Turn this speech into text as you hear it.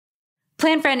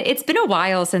Plant friend, it's been a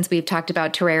while since we've talked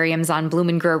about terrariums on Bloom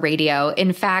and Grow Radio.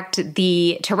 In fact,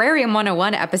 the Terrarium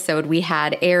 101 episode we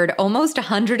had aired almost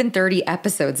 130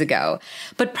 episodes ago.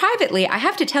 But privately, I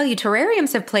have to tell you,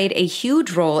 terrariums have played a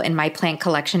huge role in my plant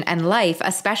collection and life,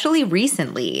 especially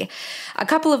recently. A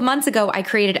couple of months ago, I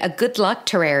created a good luck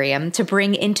terrarium to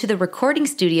bring into the recording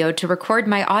studio to record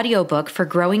my audiobook for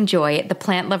Growing Joy, The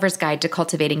Plant Lover's Guide to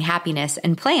Cultivating Happiness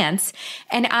and Plants.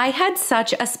 And I had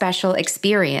such a special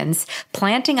experience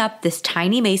planting up this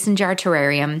tiny mason jar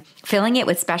terrarium, filling it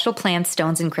with special plants,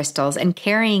 stones, and crystals, and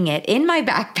carrying it in my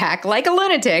backpack like a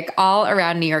lunatic all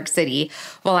around New York City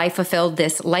while I fulfilled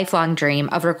this lifelong dream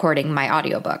of recording my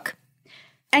audiobook.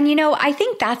 And I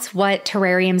think that's what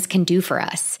terrariums can do for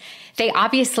us. They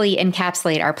obviously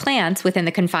encapsulate our plants within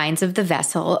the confines of the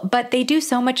vessel, but they do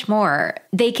so much more.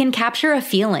 They can capture a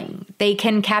feeling. They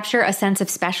can capture a sense of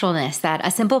specialness that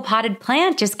a simple potted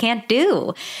plant just can't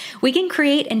do. We can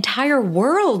create entire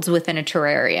worlds within a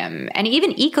terrarium and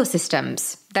even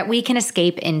ecosystems that we can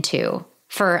escape into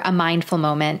for a mindful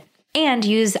moment and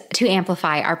use to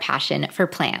amplify our passion for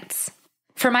plants.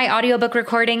 For my audiobook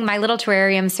recording, my little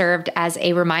terrarium served as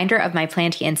a reminder of my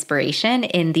planty inspiration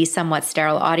in the somewhat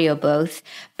sterile audio booth,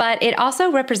 but it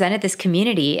also represented this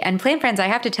community. And plant friends, I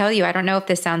have to tell you, I don't know if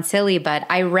this sounds silly, but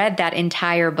I read that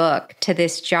entire book to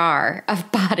this jar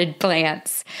of potted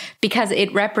plants because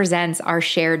it represents our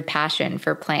shared passion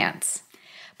for plants.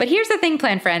 But here's the thing,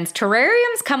 plant friends,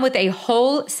 terrariums come with a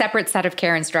whole separate set of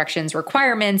care instructions,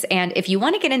 requirements, and if you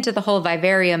want to get into the whole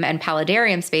vivarium and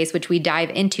paludarium space, which we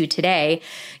dive into today,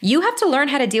 you have to learn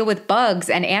how to deal with bugs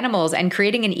and animals and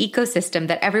creating an ecosystem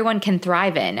that everyone can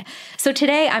thrive in. So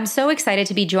today, I'm so excited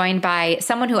to be joined by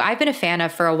someone who I've been a fan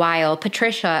of for a while,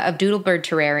 Patricia of Doodle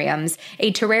Terrariums,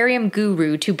 a terrarium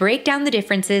guru, to break down the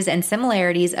differences and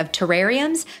similarities of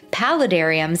terrariums,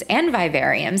 paludariums, and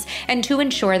vivariums, and to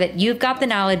ensure that you've got the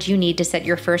knowledge you need to set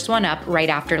your first one up right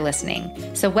after listening.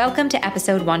 So welcome to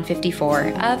episode 154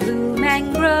 of Bloom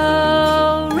and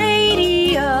Grow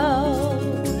Radio.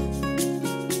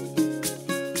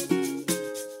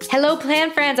 Hello,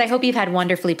 plant friends. I hope you've had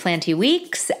wonderfully planty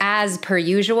weeks. As per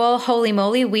usual, holy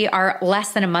moly, we are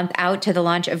less than a month out to the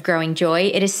launch of Growing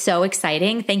Joy. It is so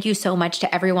exciting. Thank you so much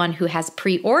to everyone who has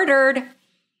pre-ordered.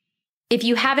 If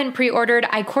you haven't pre-ordered,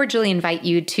 I cordially invite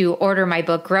you to order my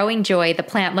book, Growing Joy, The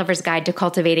Plant Lover's Guide to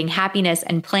Cultivating Happiness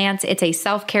and Plants. It's a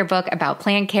self-care book about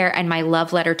plant care and my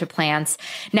love letter to plants.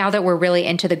 Now that we're really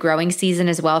into the growing season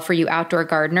as well for you outdoor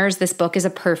gardeners, this book is a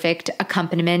perfect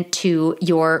accompaniment to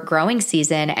your growing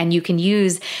season, and you can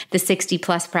use the 60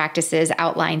 plus practices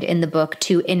outlined in the book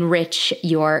to enrich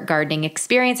your gardening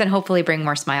experience and hopefully bring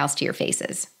more smiles to your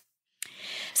faces.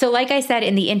 So like I said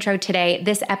in the intro today,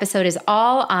 this episode is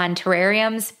all on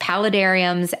terrariums,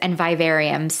 paludariums, and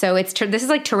vivariums. So this is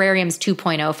like terrariums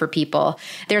 2.0 for people.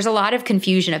 There's a lot of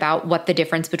confusion about what the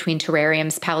difference between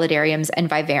terrariums, paludariums, and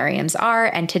vivariums are.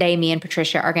 And today, me and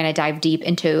Patricia are going to dive deep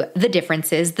into the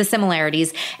differences, the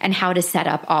similarities, and how to set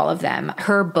up all of them.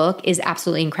 Her book is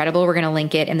absolutely incredible. We're going to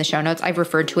link it in the show notes. I've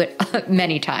referred to it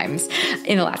many times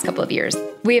in the last couple of years.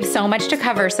 We have so much to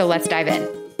cover, so let's dive in.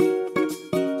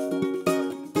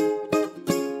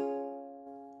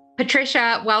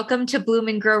 Patricia, welcome to Bloom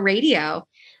and Grow Radio.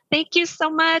 Thank you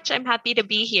so much. I'm happy to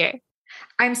be here.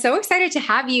 I'm so excited to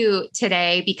have you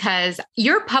today because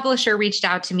your publisher reached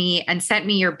out to me and sent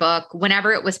me your book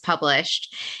whenever it was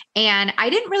published. And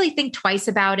I didn't really think twice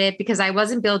about it because I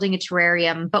wasn't building a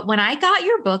terrarium. But when I got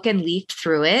your book and leafed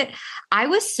through it, I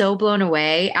was so blown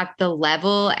away at the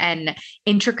level and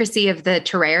intricacy of the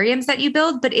terrariums that you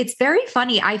build. But it's very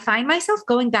funny. I find myself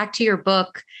going back to your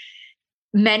book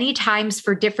many times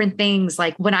for different things.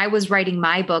 Like when I was writing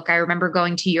my book, I remember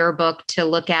going to your book to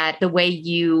look at the way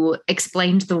you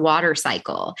explained the water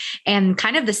cycle and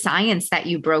kind of the science that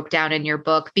you broke down in your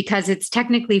book, because it's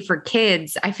technically for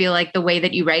kids. I feel like the way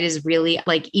that you write is really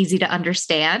like easy to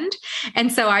understand. And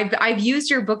so I've used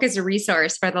your book as a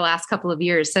resource for the last couple of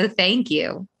years. So thank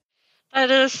you. That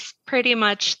is pretty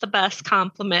much the best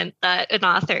compliment that an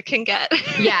author can get.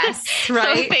 Yes,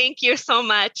 right. So thank you so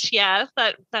much. Yeah,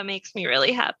 that makes me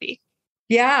really happy.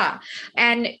 Yeah.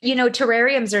 And,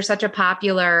 terrariums are such a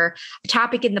popular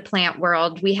topic in the plant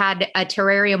world. We had a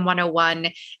Terrarium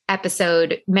 101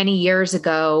 episode many years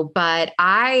ago, but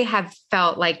I have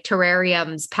felt like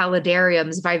terrariums,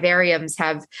 paludariums, vivariums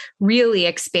have really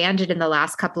expanded in the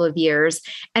last couple of years.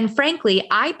 And frankly,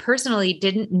 I personally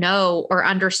didn't know or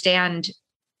understand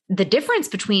the difference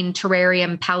between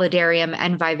terrarium, paludarium,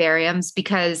 and vivariums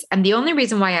and the only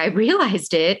reason why I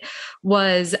realized it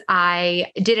was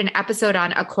I did an episode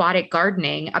on aquatic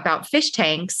gardening about fish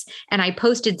tanks, and I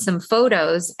posted some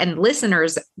photos, and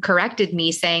listeners corrected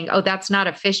me saying, oh, that's not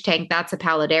a fish tank, that's a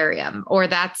paludarium, or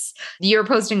you're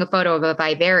posting a photo of a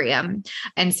vivarium.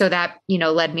 And so that,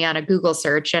 led me on a Google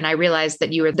search, and I realized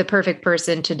that you were the perfect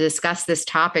person to discuss this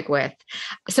topic with.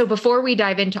 So before we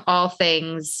dive into all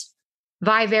things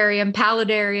vivarium,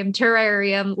 paludarium,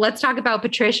 terrarium, let's talk about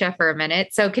Patricia for a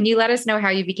minute. So can you let us know how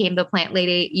you became the plant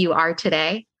lady you are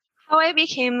today? How I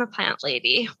became the plant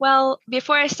lady. Well,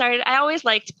 before I started, I always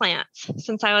liked plants.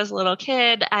 Since I was a little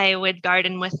kid, I would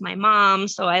garden with my mom.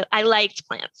 So I liked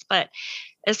plants. But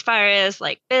as far as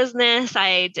like business,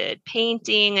 I did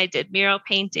painting, I did mural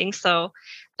painting. So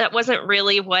that wasn't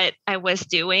really what I was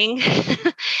doing.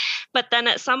 But then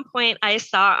at some point I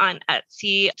saw on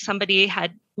Etsy, somebody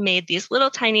had made these little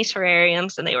tiny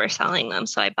terrariums and they were selling them.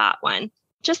 So I bought one,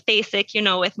 just basic,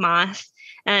 with moss.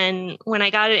 And when I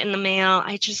got it in the mail,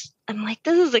 I'm like,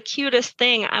 this is the cutest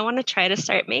thing. I want to try to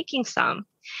start making some.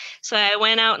 So I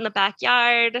went out in the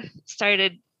backyard,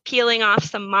 started peeling off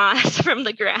some moss from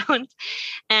the ground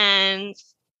and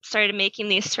started making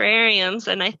these terrariums.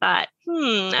 And I thought,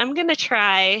 I'm going to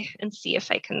try and see if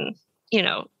I can,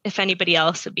 if anybody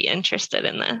else would be interested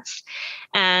in this.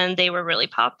 And they were really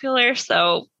popular.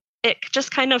 So it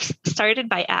just kind of started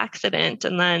by accident.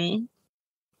 And then,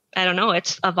 I don't know,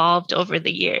 it's evolved over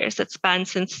the years. It's been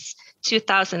since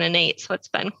 2008. So it's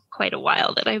been quite a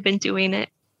while that I've been doing it.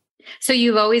 So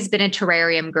you've always been a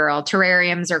terrarium girl.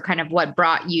 Terrariums are kind of what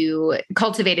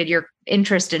cultivated your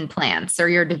interest in plants or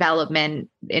your development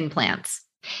in plants.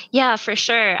 Yeah, for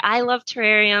sure. I love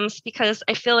terrariums because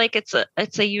I feel like it's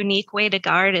a unique way to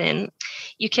garden.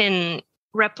 You can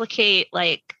replicate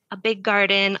like a big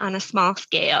garden on a small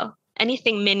scale,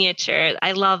 anything miniature.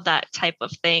 I love that type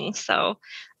of thing. So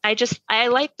I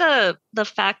like the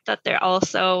fact that they're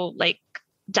also like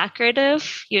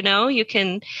decorative, you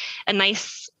can a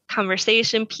nice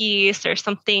conversation piece or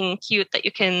something cute that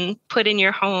you can put in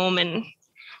your home and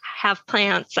have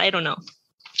plants. I don't know,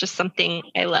 just something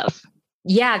I love.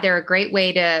 Yeah, they're a great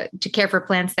way to care for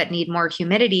plants that need more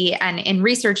humidity. And in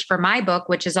research for my book,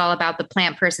 which is all about the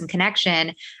plant-person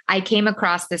connection, I came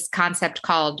across this concept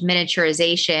called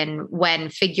miniaturization when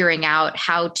figuring out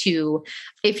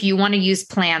if you want to use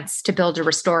plants to build a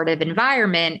restorative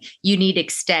environment, you need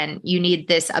extent. You need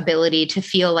this ability to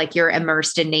feel like you're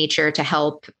immersed in nature to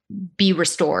help be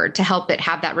restored, to help it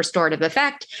have that restorative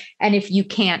effect. And if you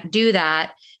can't do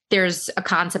that, there's a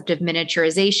concept of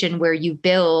miniaturization where you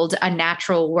build a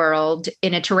natural world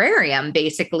in a terrarium,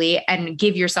 basically, and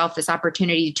give yourself this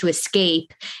opportunity to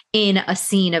escape in a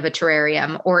scene of a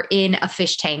terrarium or in a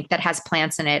fish tank that has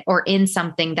plants in it or in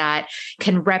something that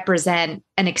can represent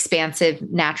an expansive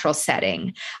natural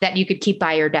setting that you could keep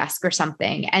by your desk or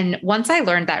something. And once I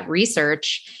learned that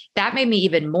research, that made me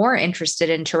even more interested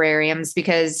in terrariums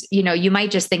because, you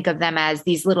might just think of them as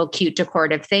these little cute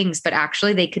decorative things, but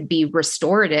actually they could be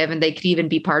restorative and they could even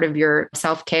be part of your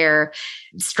self-care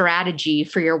strategy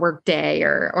for your workday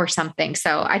or something.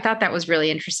 So I thought that was really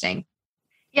interesting.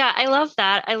 Yeah, I love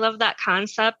that. I love that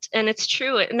concept. And it's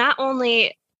true. It not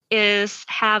only is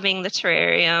having the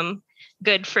terrarium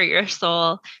good for your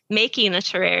soul, making a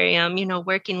terrarium,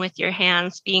 working with your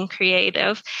hands, being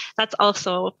creative, that's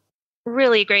also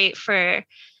really great for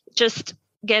just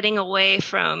getting away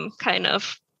from kind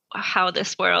of how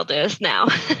this world is now.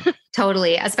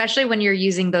 Totally. Especially when you're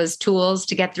using those tools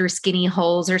to get through skinny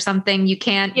holes or something, you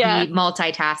can't be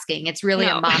multitasking. It's really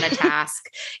a monotask.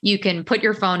 You can put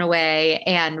your phone away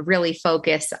and really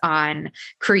focus on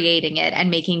creating it and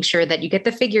making sure that you get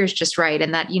the figures just right.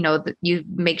 And that, you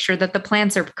make sure that the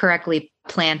plants are correctly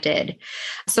planted.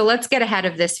 So let's get ahead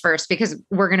of this first, because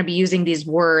we're going to be using these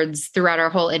words throughout our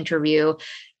whole interview.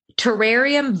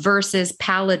 Terrarium versus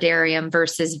paludarium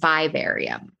versus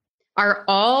vivarium. Are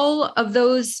all of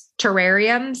those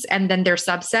terrariums and then their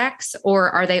subsects,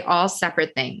 or are they all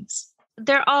separate things?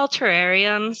 They're all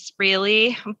terrariums,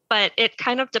 really, but it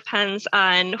kind of depends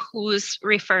on who's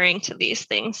referring to these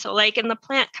things. So like in the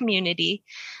plant community,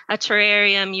 a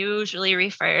terrarium usually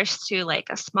refers to like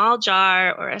a small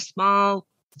jar or a small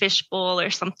fish bowl or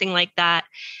something like that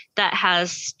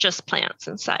has just plants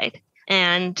inside.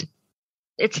 And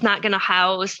it's not going to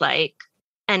house like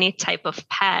any type of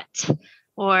pet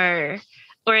or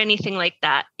anything like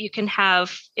that. It can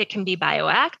be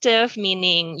bioactive,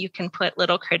 meaning you can put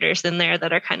little critters in there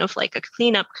that are kind of like a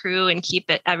cleanup crew and keep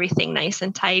everything nice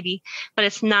and tidy, but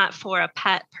it's not for a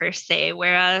pet per se.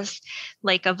 Whereas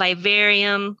like a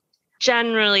vivarium,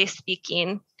 generally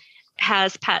speaking,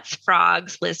 has pets,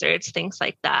 frogs, lizards, things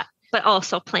like that, but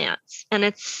also plants. And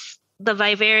the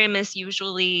vivarium is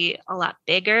usually a lot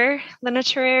bigger than a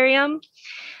terrarium.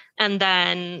 And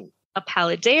then a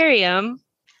paludarium,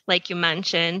 like you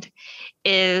mentioned,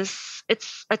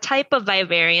 it's a type of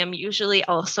vivarium, usually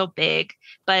also big,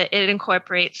 but it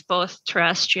incorporates both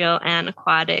terrestrial and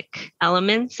aquatic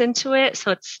elements into it.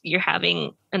 So you're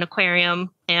having an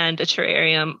aquarium and a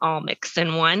terrarium all mixed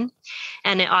in one.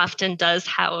 And it often does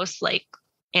house like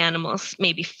animals,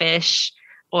 maybe fish,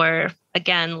 or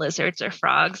again, lizards or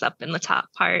frogs up in the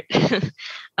top part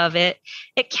of it.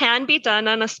 It can be done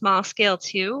on a small scale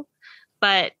too,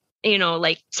 but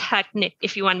like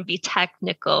if you want to be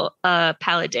technical, a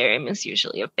paludarium is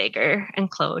usually a bigger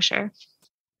enclosure.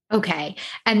 Okay.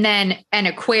 And then an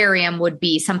aquarium would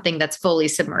be something that's fully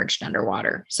submerged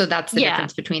underwater. So that's the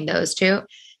difference between those two.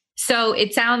 So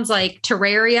it sounds like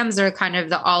terrariums are kind of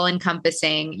the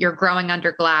all-encompassing. You're growing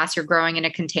under glass, you're growing in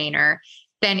a container.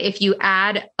 Then if you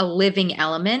add a living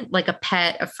element, like a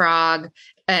pet, a frog,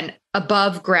 an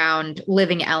above ground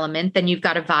living element, then you've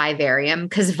got a vivarium,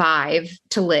 because vive,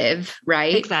 to live,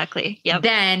 right? Exactly. Yep.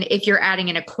 Then if you're adding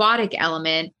an aquatic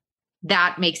element,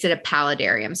 that makes it a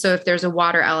paludarium. So if there's a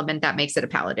water element, that makes it a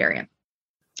paludarium.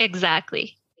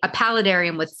 Exactly. A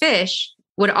paludarium with fish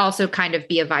would also kind of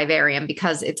be a vivarium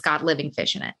because it's got living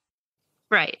fish in it.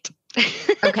 Right.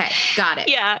 Okay. Got it.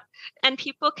 Yeah. And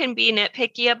people can be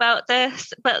nitpicky about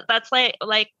this, but that's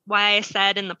like why I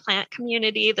said in the plant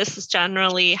community, this is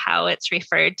generally how it's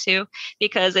referred to,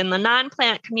 because in the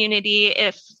non-plant community,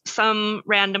 if some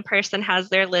random person has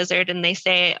their lizard and they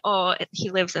say, oh,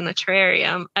 he lives in a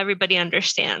terrarium, everybody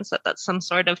understands that that's some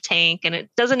sort of tank, and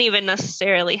it doesn't even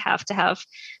necessarily have to have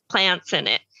plants in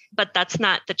it. But that's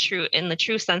not in the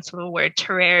true sense of the word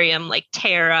terrarium, like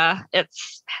terra.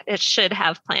 It should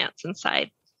have plants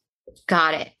inside.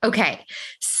 Got it. Okay.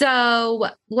 So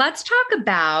let's talk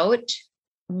about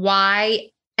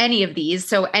why any of these,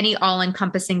 so any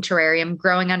all-encompassing terrarium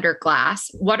growing under glass,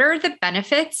 what are the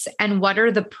benefits and what are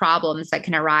the problems that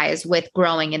can arise with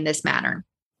growing in this manner?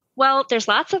 Well, there's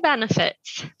lots of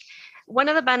benefits. One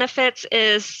of the benefits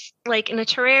is, like in a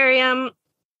terrarium,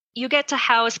 you get to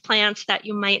house plants that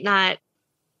you might not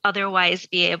otherwise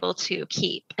be able to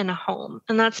keep in a home.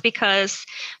 And that's because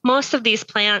most of these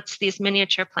plants, these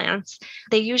miniature plants,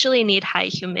 they usually need high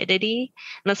humidity.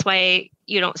 And that's why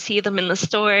you don't see them in the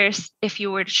stores. If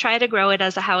you were to try to grow it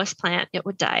as a house plant, it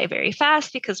would die very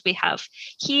fast because we have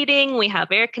heating, we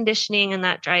have air conditioning, and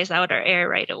that dries out our air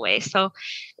right away. So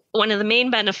one of the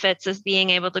main benefits is being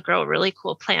able to grow really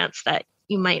cool plants that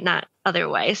you might not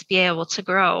otherwise be able to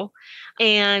grow.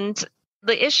 And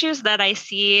the issues that I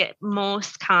see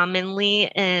most commonly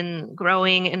in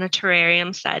growing in a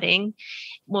terrarium setting,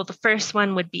 well, the first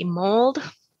one would be mold.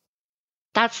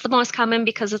 That's the most common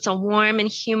because it's a warm and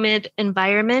humid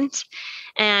environment,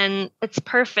 and it's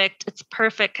perfect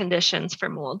conditions for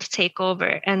mold to take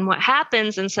over. And what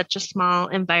happens in such a small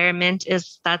environment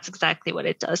is that's exactly what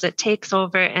it does. It takes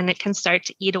over and it can start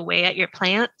to eat away at your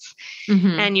plants,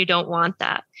 and you don't want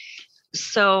that.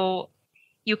 So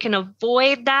you can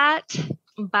avoid that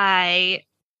by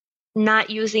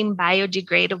not using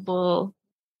biodegradable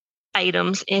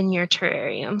items in your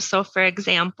terrarium. So for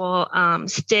example,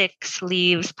 sticks,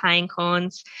 leaves, pine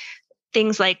cones,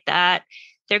 things like that,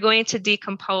 they're going to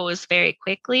decompose very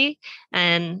quickly.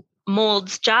 And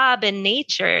mold's job in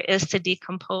nature is to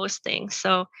decompose things.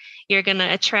 So you're going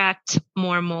to attract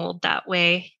more mold that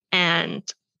way, and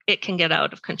it can get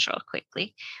out of control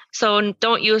quickly. So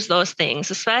don't use those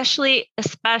things, especially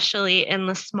in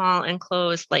the small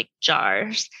enclosed like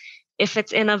jars. If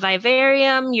it's in a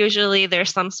vivarium, usually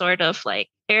there's some sort of like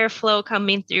airflow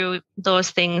coming through. Those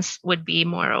things would be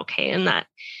more okay in that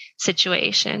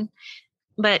situation.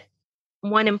 But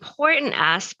one important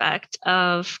aspect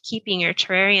of keeping your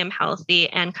terrarium healthy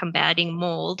and combating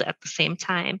mold at the same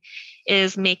time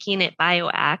is making it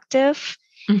bioactive.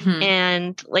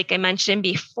 And like I mentioned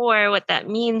before, what that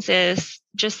means is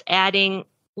just adding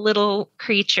little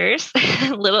creatures,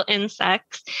 little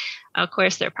insects. Of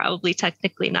course, they're probably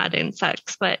technically not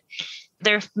insects, but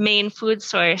their main food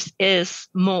source is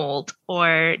mold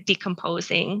or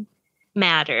decomposing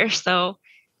matter. So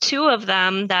two of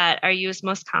them that are used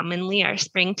most commonly are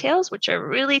springtails, which are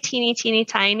really teeny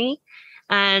tiny,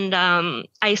 and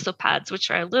isopods, which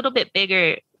are a little bit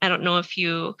bigger. I don't know if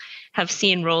you have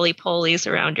seen roly-polies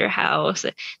around your house.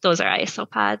 Those are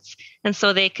isopods. And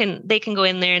so they can go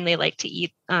in there and they like to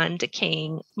eat on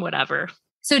decaying whatever.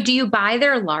 So do you buy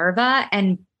their larva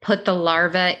and put the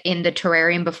larva in the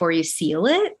terrarium before you seal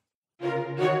it?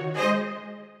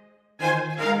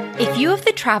 If you have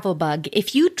the travel bug,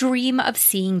 if you dream of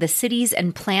seeing the cities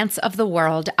and plants of the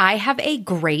world, I have a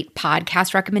great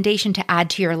podcast recommendation to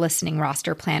add to your listening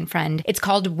roster, plan friend. It's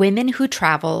called Women Who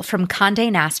Travel from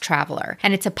Condé Nast Traveler,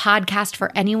 and it's a podcast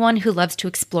for anyone who loves to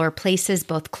explore places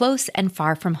both close and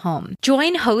far from home.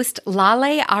 Join host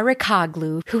Lale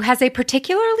Arikoglu, who has a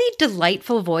particularly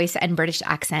delightful voice and British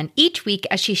accent, each week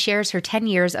as she shares her 10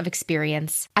 years of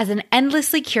experience as an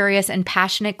endlessly curious and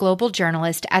passionate global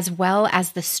journalist, as well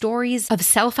as the stories of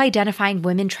self-identifying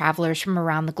women travelers from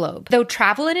around the globe. Though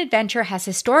travel and adventure has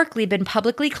historically been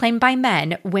publicly claimed by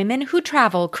men, Women Who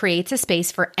Travel creates a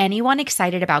space for anyone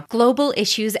excited about global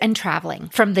issues and traveling.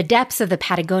 From the depths of the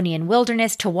Patagonian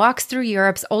wilderness to walks through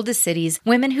Europe's oldest cities,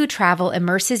 Women Who Travel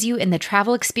immerses you in the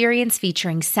travel experience,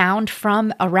 featuring sound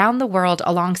from around the world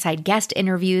alongside guest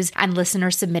interviews and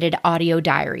listener-submitted audio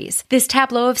diaries. This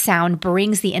tableau of sound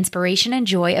brings the inspiration and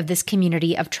joy of this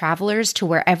community of travelers to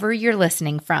wherever you're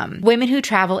listening from. Women Who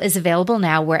Travel is available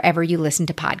now wherever you listen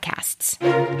to podcasts.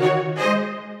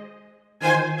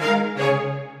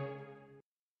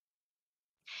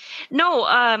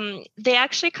 No, they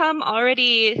actually come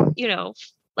already,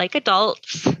 like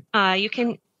adults.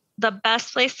 The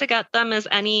best place to get them is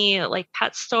any like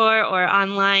pet store or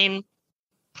online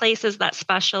places that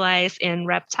specialize in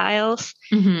reptiles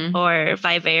or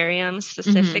vivariums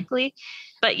specifically.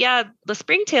 But yeah, the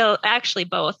springtail, actually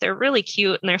both, they're really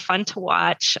cute and they're fun to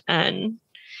watch. And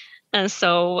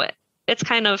so it's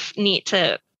kind of neat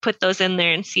to put those in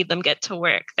there and see them get to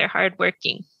work. They're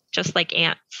hardworking, just like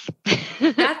ants.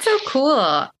 That's so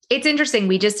cool. It's interesting.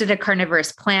 We just did a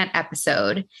carnivorous plant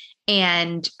episode,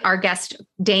 and our guest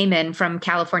Damon from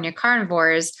California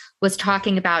Carnivores was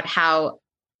talking about how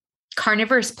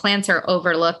carnivorous plants are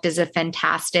overlooked as a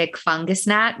fantastic fungus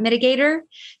gnat mitigator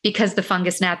because the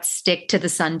fungus gnats stick to the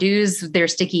sundews, their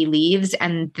sticky leaves,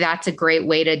 and that's a great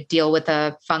way to deal with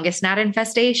a fungus gnat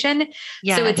infestation.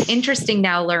 Yes. So it's interesting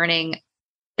now learning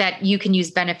that you can use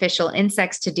beneficial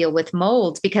insects to deal with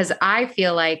molds, because I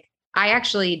feel like I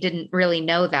actually didn't really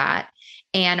know that.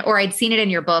 Or I'd seen it in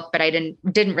your book, but I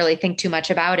didn't really think too much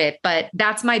about it. But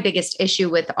that's my biggest issue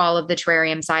with all of the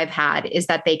terrariums I've had, is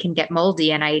that they can get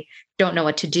moldy and I don't know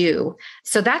what to do.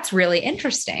 So that's really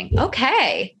interesting.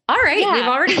 Okay. All right. Yeah. We've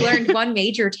already learned one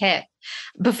major tip.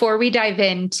 Before we dive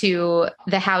into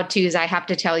the how-tos, I have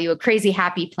to tell you a crazy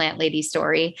happy plant lady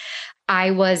story.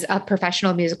 I was a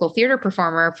professional musical theater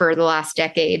performer for the last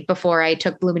decade before I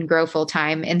took Bloom and Grow full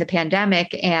time in the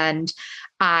pandemic. And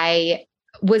I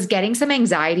was getting some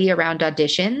anxiety around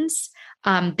auditions.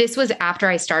 This was after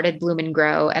I started Bloom and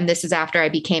Grow, and this is after I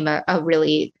became a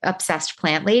really obsessed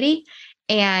plant lady.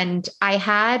 And I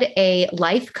had a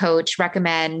life coach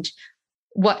recommend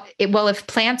if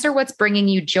plants are what's bringing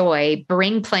you joy,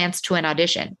 bring plants to an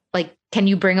audition. Like, can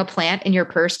you bring a plant in your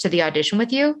purse to the audition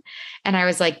with you? And I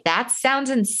was like, that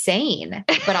sounds insane,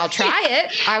 but I'll try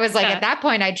it. I was like, at that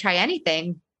point, I'd try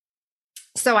anything.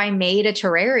 So I made a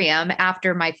terrarium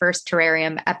after my first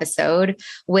terrarium episode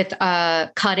with a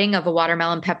cutting of a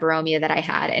watermelon peperomia that I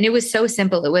had. And it was so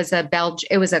simple. It was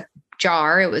a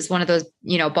jar. It was one of those,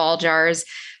 ball jars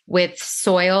with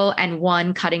soil and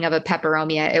one cutting of a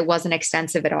peperomia. It wasn't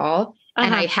extensive at all.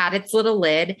 And I had its little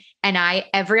lid, and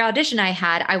every audition I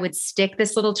had, I would stick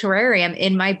this little terrarium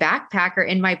in my backpack or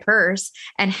in my purse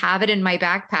and have it in my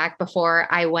backpack before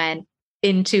I went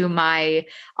into my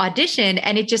audition.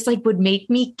 And it just would make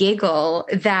me giggle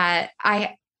that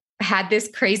I had this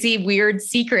crazy, weird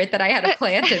secret that I had a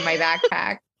plant in my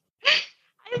backpack.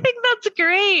 I think that's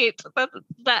great.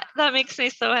 That makes me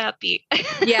so happy.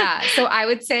 Yeah. So I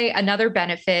would say another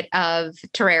benefit of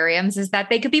terrariums is that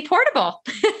they could be portable.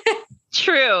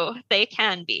 True. They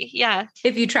can be. Yeah.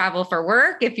 If you travel for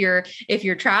work, if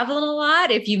you're traveling a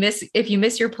lot, if you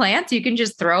miss your plants, you can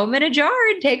just throw them in a jar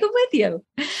and take them with you.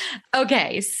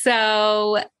 Okay.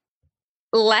 So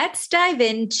let's dive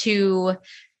into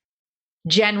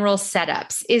general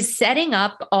setups. Is setting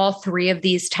up all three of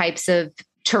these types of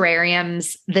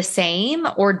terrariums the same,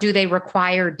 or do they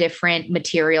require different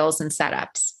materials and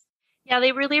setups? Yeah,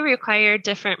 they really require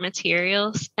different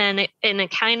materials, and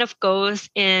it kind of goes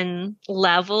in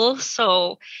levels.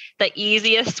 So the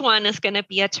easiest one is going to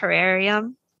be a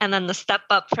terrarium, and then the step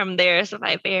up from there is a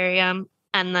vivarium,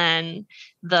 and then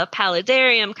the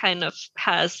paludarium kind of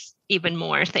has even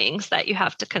more things that you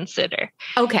have to consider.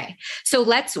 Okay. So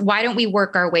why don't we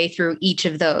work our way through each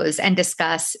of those and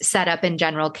discuss setup and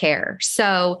general care?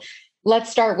 So let's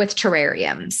start with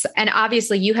terrariums. And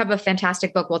obviously you have a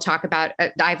fantastic book we'll talk about.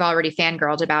 I've already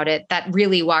fangirled about it. That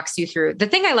really walks you through. The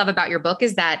thing I love about your book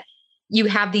is that you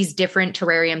have these different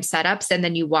terrarium setups, and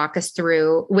then you walk us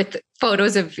through with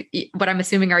photos of what I'm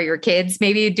assuming are your kids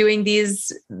maybe doing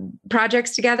these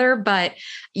projects together, but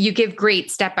you give great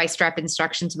step-by-step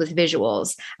instructions with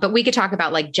visuals. But we could talk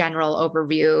about like general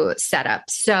overview setup.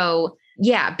 So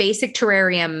yeah, basic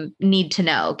terrarium need to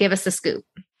know. Give us the scoop.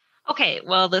 Okay,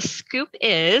 well, the scoop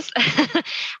is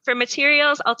for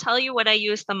materials, I'll tell you what I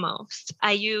use the most.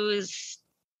 I use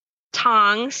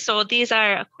tongs. So these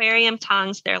are aquarium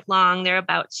tongs. They're long. They're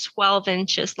about 12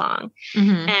 inches long.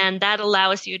 Mm-hmm. And that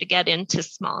allows you to get into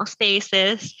small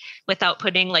spaces without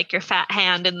putting like your fat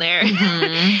hand in there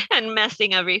mm-hmm. and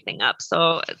messing everything up.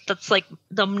 So that's like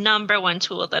the number one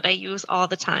tool that I use all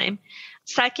the time.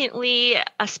 Secondly,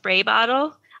 a spray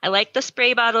bottle. I like the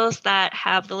spray bottles that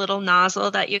have the little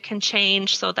nozzle that you can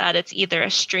change so that it's either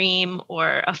a stream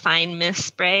or a fine mist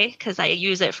spray, because I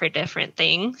use it for different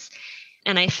things.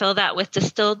 And I fill that with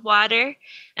distilled water.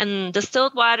 And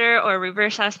distilled water or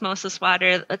reverse osmosis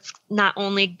water, that's not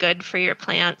only good for your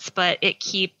plants, but it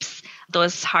keeps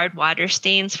those hard water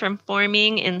stains from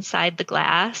forming inside the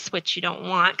glass, which you don't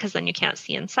want because then you can't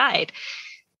see inside.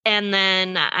 And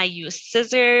then I use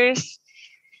scissors.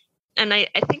 And I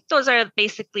think those are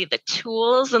basically the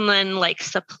tools. And then like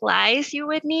supplies you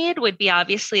would need would be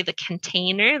obviously the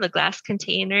container, the glass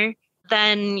container.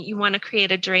 Then you want to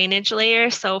create a drainage layer.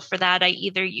 So for that, I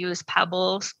either use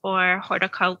pebbles or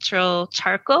horticultural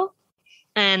charcoal.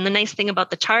 And the nice thing about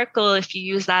the charcoal, if you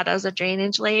use that as a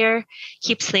drainage layer,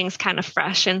 keeps things kind of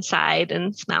fresh inside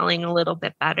and smelling a little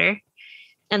bit better.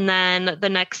 And then the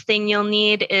next thing you'll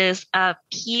need is a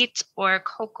peat or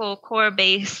cocoa coir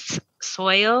based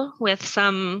soil with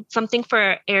something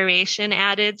for aeration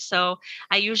added. So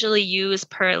I usually use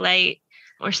perlite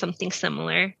or something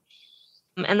similar.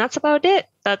 And that's about it.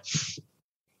 That's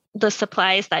the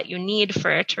supplies that you need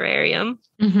for a terrarium.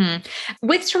 Mm-hmm.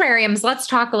 With terrariums, let's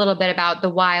talk a little bit about the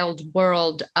wild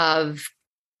world of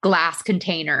glass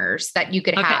containers that you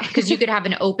could have, because you could have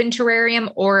an open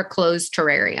terrarium or a closed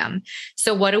terrarium.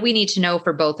 So what do we need to know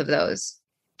for both of those?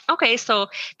 Okay, so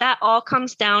that all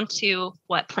comes down to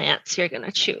what plants you're going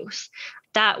to choose.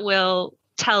 That will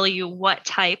tell you what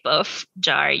type of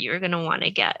jar you're going to want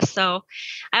to get. So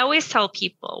I always tell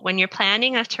people when you're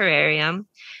planning a terrarium,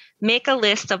 make a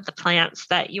list of the plants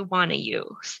that you want to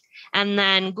use. And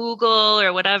then Google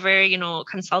or whatever,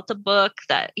 consult a book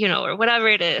that, or whatever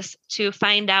it is to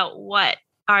find out what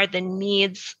are the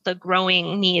needs, the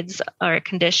growing needs or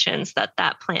conditions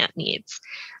that plant needs.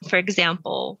 For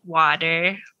example,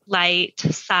 water, light,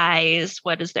 size,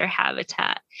 what is their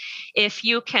habitat? If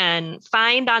you can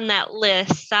find on that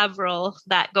list several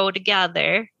that go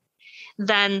together,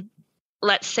 then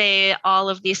let's say all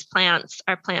of these plants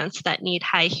are plants that need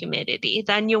high humidity.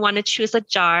 Then you want to choose a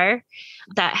jar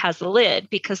that has a lid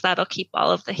because that'll keep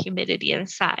all of the humidity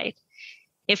inside.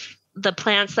 If the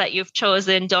plants that you've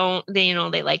chosen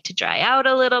they like to dry out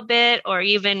a little bit, or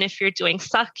even if you're doing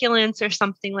succulents or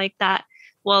something like that,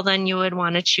 well, then you would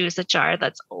want to choose a jar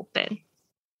that's open.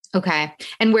 Okay.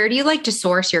 And where do you like to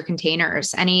source your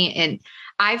containers? And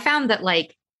I found that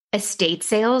like estate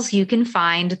sales, you can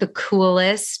find the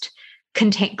coolest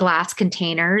glass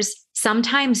containers,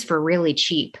 sometimes for really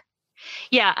cheap.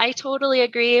 Yeah, I totally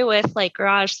agree with like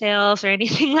garage sales or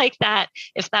anything like that.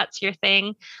 If that's your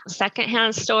thing,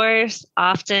 secondhand stores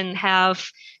often have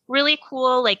really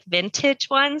cool, like vintage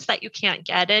ones that you can't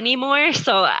get anymore.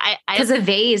 So because a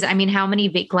vase, how many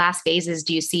glass vases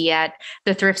do you see at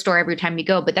the thrift store every time you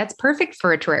go? But that's perfect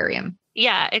for a terrarium.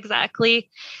 Yeah, exactly.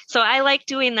 So I like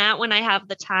doing that when I have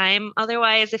the time.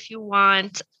 Otherwise, if you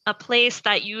want a place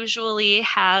that usually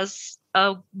has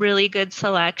a really good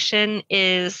selection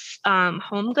is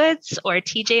Home Goods or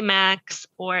TJ Maxx,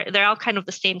 or they're all kind of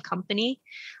the same company.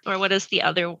 Or what is the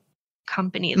other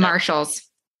company? Marshall's,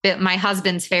 my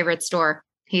husband's favorite store.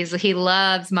 He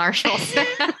loves Marshalls.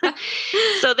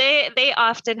 So they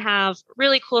often have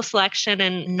really cool selection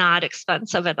and not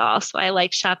expensive at all. So I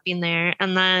like shopping there.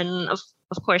 And then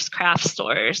of course, craft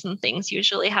stores and things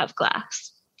usually have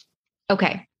glass.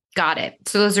 Okay. Got it.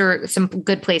 So those are some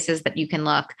good places that you can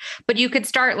look, but you could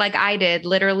start like I did,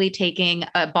 literally taking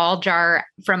a ball jar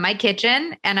from my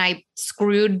kitchen and I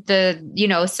screwed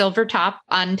the, silver top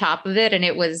on top of it. And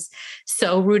it was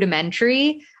so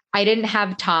rudimentary. I didn't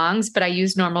have tongs, but I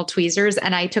used normal tweezers,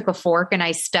 and I took a fork and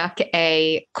I stuck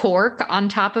a cork on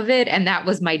top of it. And that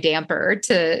was my damper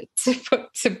to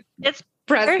press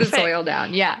perfect. The soil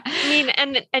down. Yeah.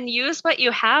 And use what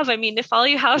you have. If all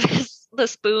you have is the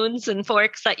spoons and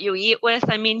forks that you eat with,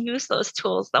 use those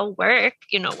tools. They'll work,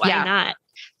 why not?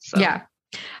 So. Yeah.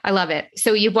 I love it.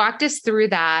 So you walked us through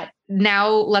that. Now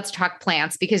let's talk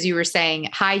plants, because you were saying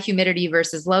high humidity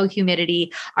versus low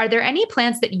humidity. Are there any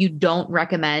plants that you don't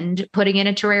recommend putting in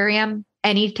a terrarium?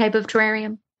 Any type of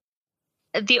terrarium?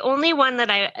 The only one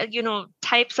that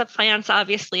types of plants,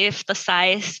 obviously, if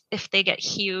they get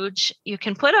huge, you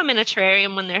can put them in a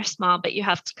terrarium when they're small, but you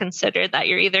have to consider that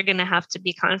you're either going to have to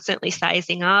be constantly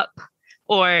sizing up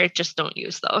or just don't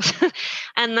use those.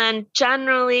 And then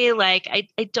generally, like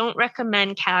I don't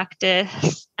recommend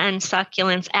cactus and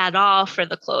succulents at all for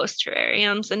the closed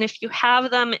terrariums. And if you have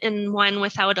them in one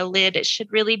without a lid, it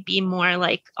should really be more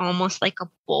like almost like a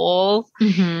bowl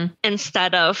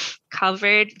instead of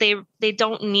covered. They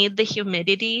don't need the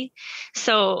humidity.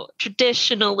 So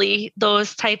traditionally,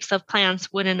 those types of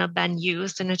plants wouldn't have been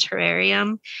used in a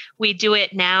terrarium. We do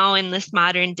it now in this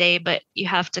modern day, but you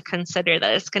have to consider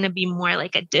that it's going to be more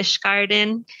like a dish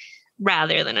garden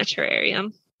rather than a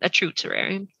terrarium, a true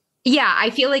terrarium. Yeah, I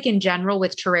feel like in general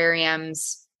with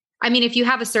terrariums, I mean, if you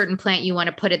have a certain plant you want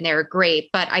to put in there,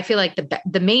 great. But I feel like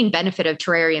the main benefit of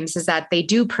terrariums is that they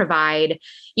do provide,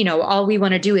 all we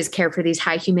want to do is care for these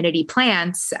high humidity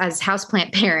plants as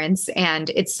houseplant parents. And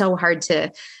it's so hard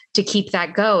to keep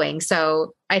that going.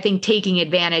 So I think taking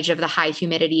advantage of the high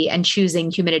humidity and choosing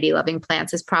humidity loving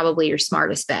plants is probably your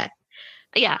smartest bet.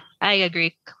 Yeah, I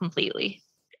agree completely.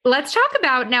 Let's talk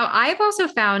about now. I've also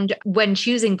found when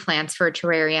choosing plants for a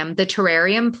terrarium, the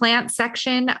terrarium plant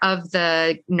section of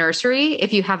the nursery,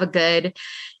 if you have a good,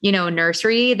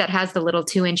 nursery that has the little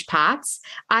 2-inch pots,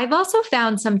 I've also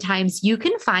found sometimes you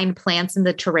can find plants in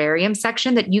the terrarium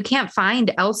section that you can't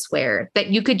find elsewhere that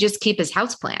you could just keep as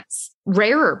houseplants,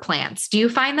 rarer plants. Do you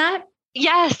find that?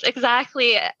 Yes,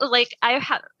 exactly. Like I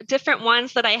have different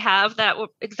ones that I have that were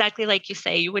exactly like you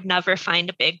say, you would never find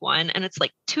a big one and it's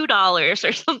like $2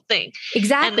 or something.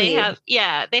 Exactly. And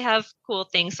they have cool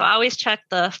things. So I always check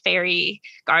the fairy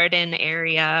garden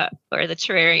area or the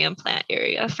terrarium plant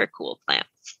area for cool plants.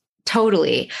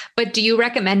 Totally. But do you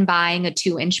recommend buying a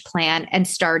 2-inch plant and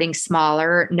starting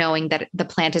smaller, knowing that the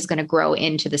plant is going to grow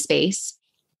into the space?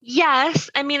 Yes.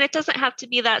 I mean, it doesn't have to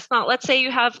be that small. Let's say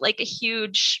you have like a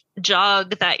huge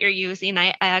jug that you're using.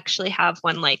 I actually have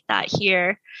one like that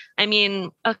here. I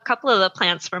mean, a couple of the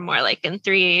plants were more like in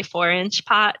 3-4-inch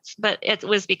pots, but it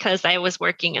was because I was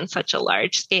working in such a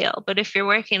large scale. But if you're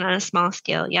working on a small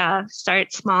scale, yeah,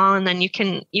 start small and then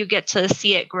you get to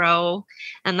see it grow.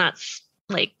 And that's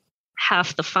like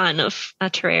half the fun of a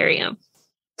terrarium.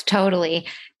 Totally.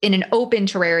 In an open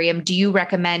terrarium, do you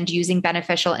recommend using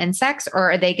beneficial insects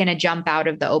or are they going to jump out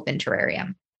of the open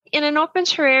terrarium? In an open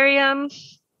terrarium,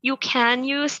 you can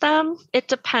use them. It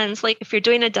depends. Like if you're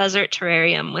doing a desert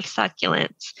terrarium with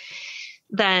succulents,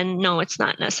 then no, it's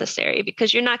not necessary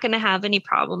because you're not going to have any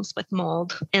problems with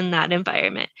mold in that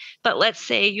environment. But let's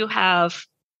say you have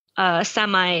a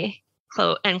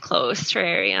enclosed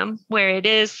terrarium where it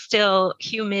is still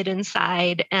humid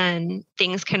inside and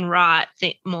things can rot,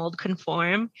 the mold can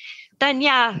form, then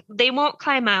yeah, they won't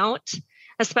climb out,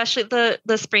 especially the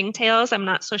springtails. I'm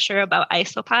not so sure about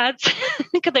isopods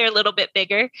because they're a little bit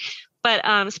bigger. But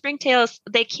springtails,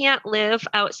 they can't live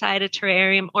outside a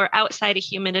terrarium or outside a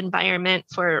humid environment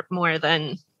for more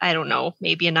than, I don't know,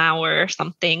 maybe an hour or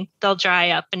something. They'll dry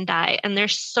up and die. And they're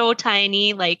so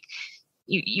tiny, like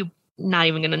you not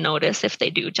even going to notice if they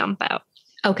do jump out.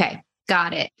 Okay,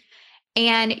 got it.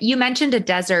 And you mentioned a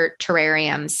desert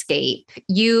terrarium scape.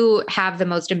 You have the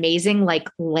most amazing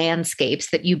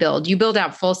landscapes that you build. You build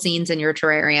out full scenes in your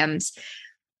terrariums.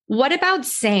 What about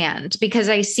sand? Because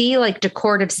I see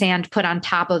decorative sand put on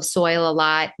top of soil a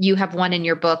lot. You have one in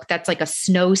your book that's like a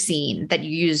snow scene that you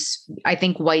use, I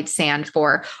think, white sand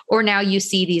for. Or now you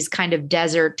see these kind of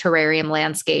desert terrarium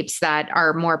landscapes that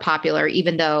are more popular,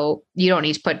 even though you don't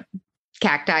need to put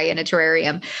cacti in a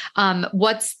terrarium.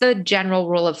 What's the general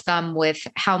rule of thumb with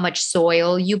how much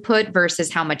soil you put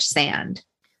versus how much sand?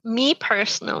 Me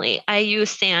personally, I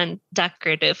use sand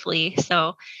decoratively.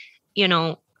 So,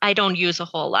 I don't use a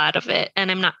whole lot of it and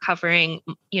I'm not covering,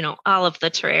 all of the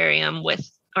terrarium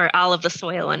or all of the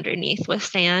soil underneath with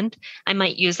sand. I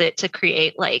might use it to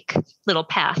create little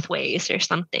pathways or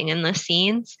something in the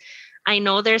scenes. I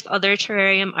know there's other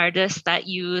terrarium artists that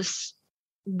use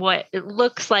what it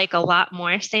looks like a lot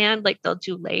more sand, like they'll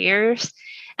do layers.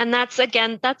 And that's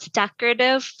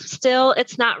decorative still.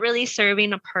 It's not really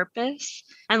serving a purpose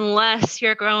unless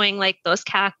you're growing those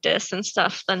cactus and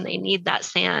stuff, then they need that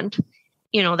sand,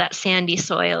 that sandy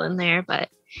soil in there. But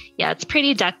yeah, it's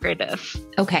pretty decorative.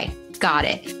 Okay, got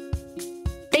it.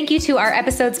 Thank you to our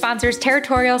episode sponsors,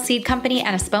 Territorial Seed Company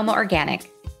and Espoma Organic.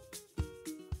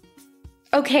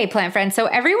 Okay, plant friends. So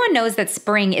everyone knows that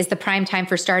spring is the prime time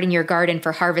for starting your garden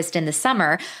for harvest in the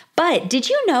summer. But did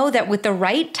you know that with the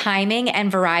right timing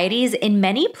and varieties, in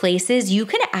many places, you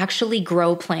can actually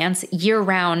grow plants year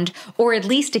round or at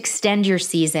least extend your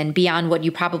season beyond what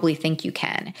you probably think you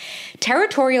can?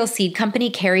 Territorial Seed Company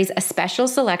carries a special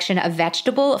selection of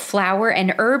vegetable, flower,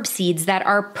 and herb seeds that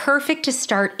are perfect to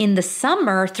start in the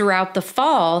summer throughout the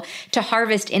fall to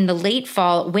harvest in the late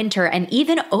fall, winter, and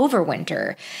even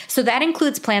overwinter. So that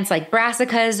includes plants like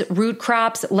brassicas, root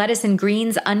crops, lettuce and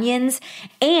greens, onions,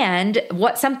 and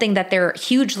something that they're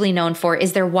hugely known for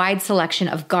is their wide selection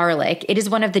of garlic. It is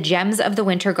one of the gems of the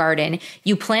winter garden.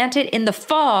 You plant it in the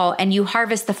fall and you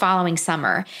harvest the following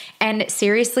summer. And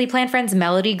seriously, plant friends,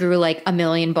 Melody grew like 1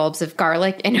 million bulbs of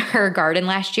garlic in her garden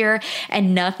last year,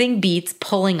 and nothing beats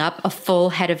pulling up a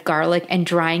full head of garlic and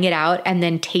drying it out and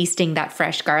then tasting that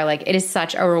fresh garlic. It is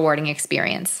such a rewarding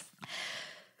experience.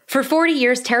 For 40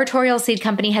 years, Territorial Seed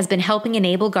Company has been helping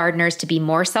enable gardeners to be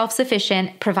more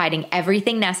self-sufficient, providing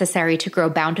everything necessary to grow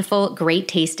bountiful,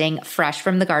 great-tasting, fresh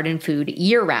from the garden food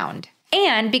year-round.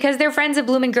 And because they're friends of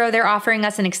Bloom and Grow, they're offering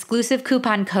us an exclusive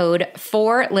coupon code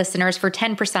for listeners for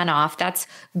 10% off. That's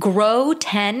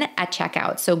GROW10 at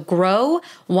checkout. So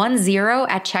GROW10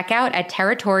 at checkout at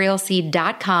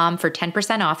territorialseed.com for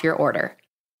 10% off your order.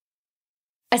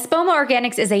 Espoma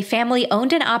Organics is a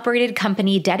family-owned and operated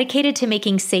company dedicated to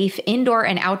making safe indoor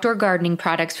and outdoor gardening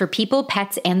products for people,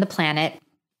 pets, and the planet.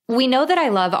 We know that I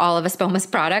love all of Espoma's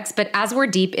products, but as we're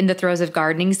deep in the throes of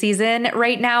gardening season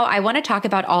right now, I want to talk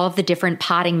about all of the different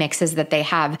potting mixes that they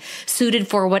have suited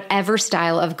for whatever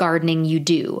style of gardening you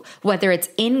do, whether it's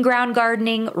in-ground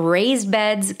gardening, raised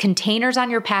beds, containers on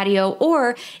your patio,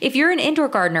 or if you're an indoor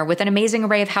gardener with an amazing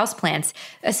array of houseplants,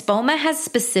 Espoma has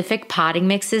specific potting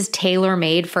mixes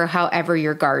tailor-made for however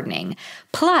you're gardening.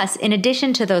 Plus, in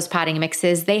addition to those potting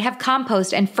mixes, they have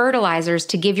compost and fertilizers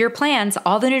to give your plants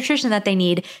all the nutrition that they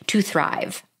need to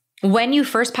thrive. When you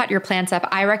first pot your plants up,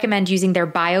 I recommend using their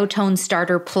Biotone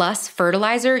Starter Plus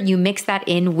fertilizer. You mix that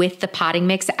in with the potting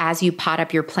mix as you pot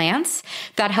up your plants.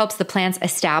 That helps the plants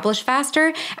establish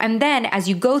faster. And then as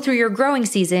you go through your growing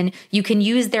season, you can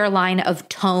use their line of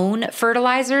tone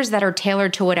fertilizers that are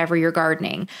tailored to whatever you're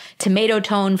gardening. Tomato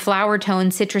tone, flower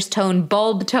tone, citrus tone,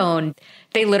 bulb tone.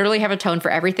 They literally have a tone for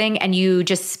everything, and you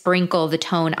just sprinkle the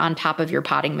tone on top of your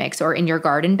potting mix or in your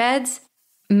garden beds.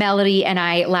 Melody and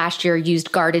I last year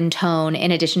used garden tone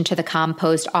in addition to the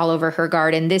compost all over her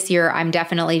garden. This year, I'm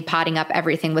definitely potting up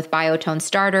everything with Biotone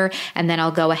Starter, and then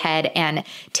I'll go ahead and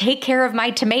take care of my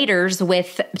tomatoes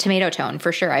with tomato tone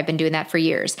for sure. I've been doing that for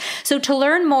years. So to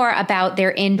learn more about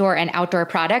their indoor and outdoor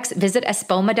products, visit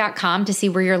espoma.com to see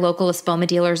where your local Espoma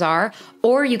dealers are,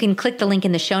 or you can click the link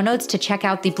in the show notes to check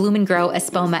out the Bloom and Grow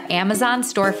Espoma Amazon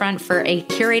storefront for a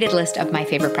curated list of my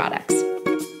favorite products.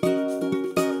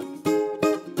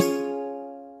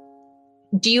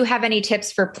 Do you have any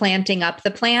tips for planting up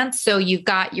the plants? So you've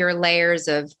got your layers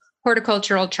of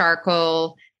horticultural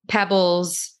charcoal,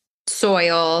 pebbles,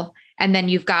 soil, and then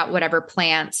you've got whatever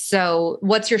plants. So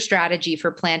what's your strategy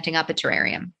for planting up a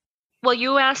terrarium? Well,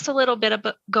 you asked a little bit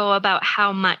ago about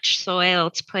how much soil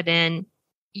to put in.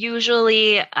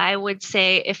 Usually, I would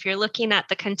say if you're looking at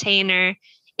the container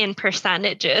in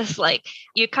percentages, like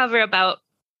you cover about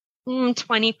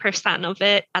 20% of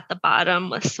it at the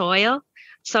bottom with soil.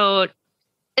 So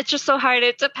it's just so hard.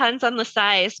 It depends on the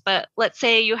size, but let's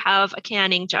say you have a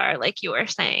canning jar, like you were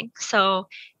saying. So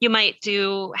you might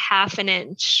do 1/2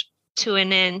 inch to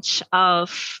 1 inch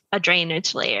of a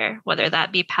drainage layer, whether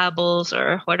that be pebbles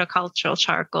or horticultural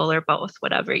charcoal or both,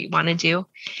 whatever you want to do.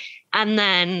 And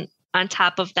then on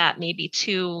top of that, maybe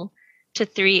 2 to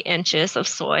 3 inches of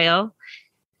soil.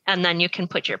 And then you can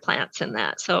put your plants in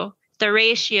that. So the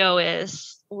ratio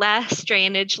is less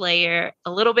drainage layer, a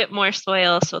little bit more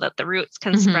soil so that the roots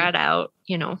can spread out,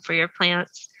 for your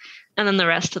plants. And then the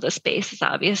rest of the space is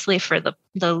obviously for the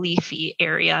leafy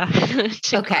area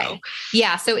to grow.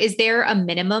 Yeah. So is there a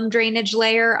minimum drainage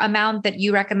layer amount that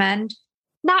you recommend?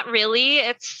 Not really.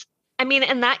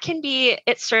 And that can be,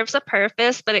 it serves a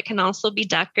purpose, but it can also be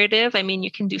decorative. You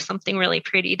can do something really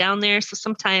pretty down there. So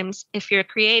sometimes if you're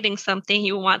creating something,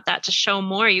 you want that to show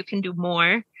more, you can do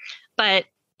more. But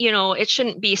it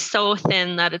shouldn't be so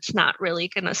thin that it's not really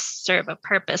going to serve a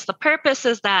purpose. The purpose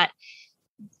is that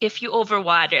if you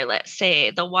overwater, let's say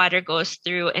the water goes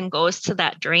through and goes to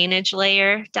that drainage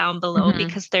layer down below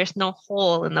because there's no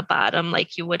hole in the bottom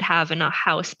like you would have in a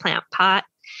house plant pot.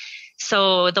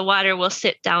 So the water will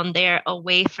sit down there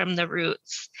away from the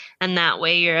roots. And that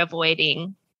way you're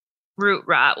avoiding root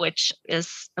rot, which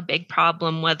is a big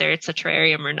problem, whether it's a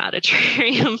terrarium or not a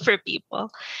terrarium for people.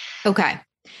 Okay.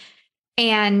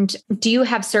 And do you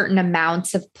have certain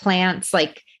amounts of plants?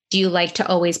 Like, do you like to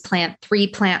always plant 3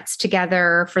 plants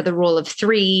together for the rule of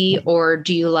 3? Or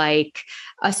do you like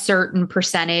a certain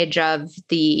percentage of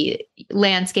the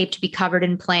landscape to be covered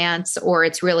in plants? Or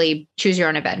it's really choose your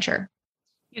own adventure?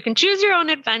 You can choose your own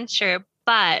adventure,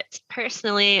 but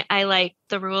personally, I like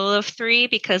the rule of 3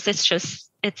 because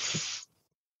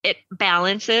it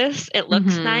balances, it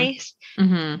looks nice.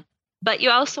 But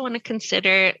you also want to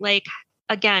consider, like,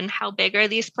 again, how big are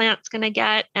these plants going to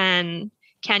get, and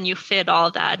can you fit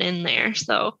all that in there?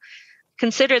 So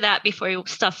consider that before you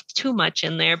stuff too much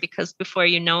in there, because before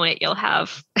you know it, you'll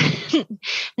have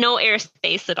no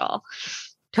airspace at all.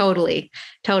 Totally.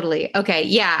 Okay.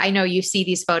 Yeah. I know you see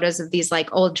these photos of these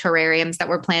like old terrariums that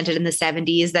were planted in the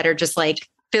 70s that are just like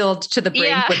filled to the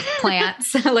brink with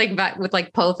plants, with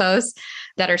like pothos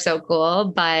that are so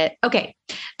cool. But okay,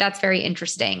 that's very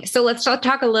interesting. So let's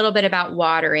talk a little bit about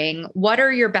watering. What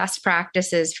are your best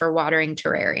practices for watering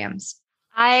terrariums?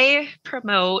 I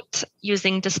promote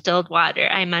using distilled water.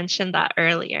 I mentioned that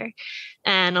earlier.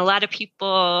 And a lot of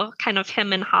people kind of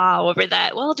hem and haw over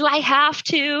that. Well, do I have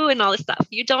to? And all this stuff.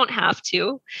 You don't have to,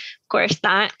 of course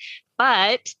not.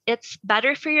 But it's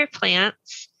better for your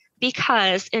plants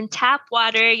because in tap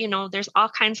water, there's all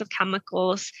kinds of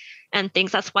chemicals and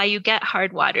things. That's why you get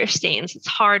hard water stains. It's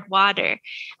hard water.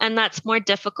 And that's more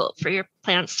difficult for your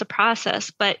plants to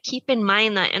process. But keep in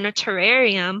mind that in a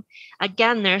terrarium,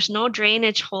 again, there's no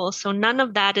drainage hole. So none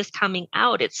of that is coming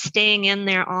out. It's staying in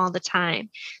there all the time.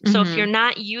 So if you're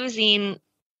not using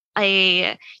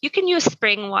you can use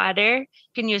spring water,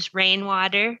 you can use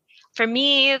rainwater. For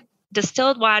me,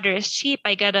 distilled water is cheap.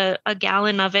 I get a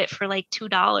gallon of it for like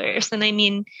 $2. And I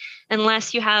mean,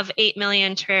 unless you have 8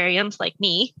 million terrariums like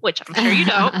me, which I'm sure you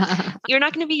don't, you're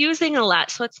not going to be using a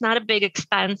lot. So it's not a big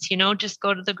expense, just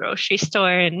go to the grocery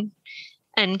store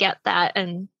and get that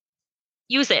and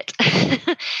use it.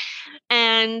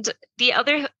 And the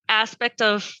other aspect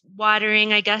of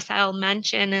watering, I guess I'll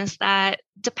mention, is that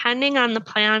depending on the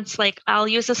plants, like I'll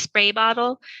use a spray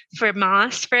bottle for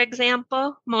moss, for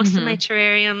example. Most of my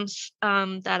terrariums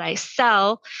that I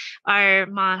sell are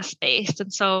moss based.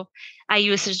 And so I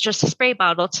use just a spray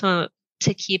bottle to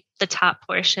keep the top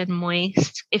portion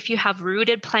moist. If you have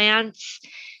rooted plants,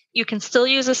 you can still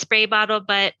use a spray bottle,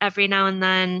 but every now and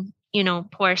then,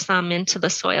 pour some into the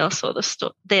soil so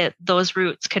those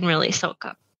roots can really soak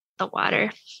up the water.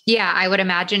 Yeah, I would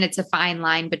imagine it's a fine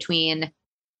line between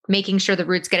making sure the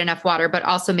roots get enough water, but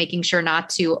also making sure not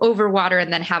to overwater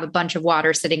and then have a bunch of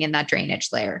water sitting in that drainage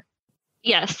layer.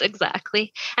 Yes,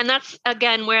 exactly. And that's,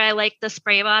 again, where I like the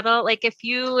spray bottle. Like if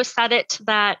you set it to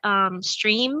that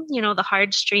stream, the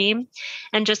hard stream,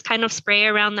 and just kind of spray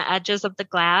around the edges of the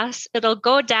glass, it'll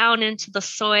go down into the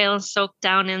soil and soak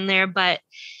down in there, but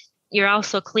you're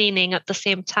also cleaning at the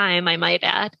same time, I might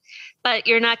add. But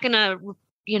you're not going to,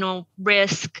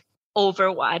 risk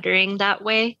overwatering that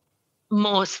way.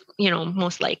 Most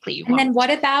likely you won't. And then what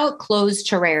about closed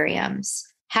terrariums?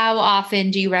 How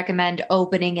often do you recommend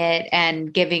opening it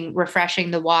and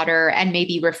refreshing the water and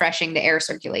maybe refreshing the air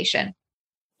circulation?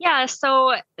 Yeah,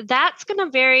 so that's going to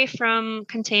vary from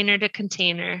container to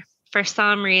container. For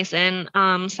some reason,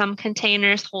 some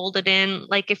containers hold it in.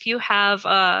 Like if you have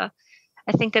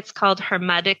I think it's called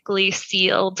hermetically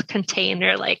sealed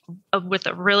container, like with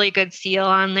a really good seal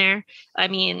on there. I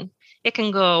mean, it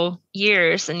can go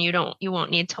years and you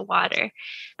won't need to water.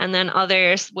 And then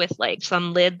others with like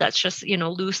some lid that's just,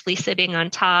 loosely sitting on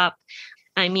top.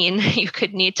 I mean, you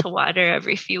could need to water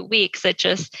every few weeks. It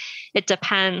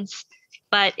depends.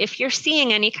 But if you're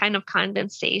seeing any kind of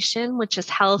condensation, which is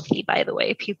healthy, by the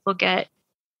way, people get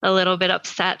a little bit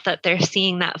upset that they're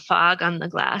seeing that fog on the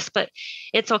glass, but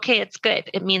it's okay. It's good.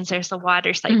 It means there's a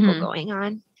water cycle going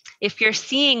on. If you're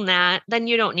seeing that, then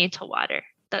you don't need to water.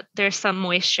 That there's some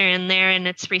moisture in there and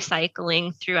it's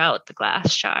recycling throughout the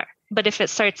glass jar. But if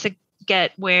it starts to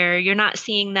get where you're not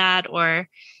seeing that, or,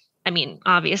 I mean,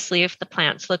 obviously if the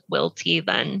plants look wilty,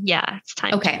 then yeah, it's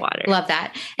time to water. Love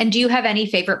that. And do you have any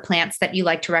favorite plants that you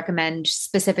like to recommend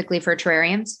specifically for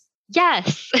terrariums?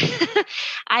 Yes,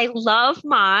 I love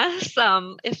moss.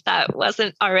 If that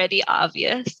wasn't already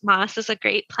obvious, moss is a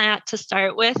great plant to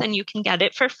start with, and you can get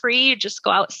it for free. You just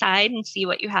go outside and see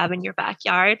what you have in your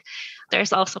backyard.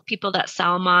 There's also people that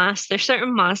sell moss. There's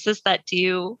certain mosses that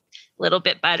do a little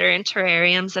bit better in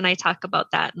terrariums, and I talk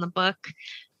about that in the book.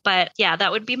 But yeah,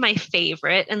 that would be my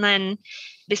favorite. And then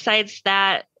besides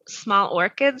that, small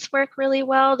orchids work really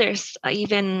well. There's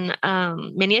even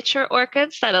miniature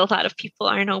orchids that a lot of people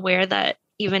aren't aware that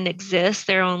even exist.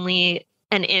 They're only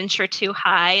an inch or two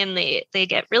high and they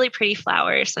get really pretty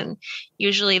flowers. And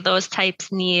usually those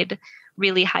types need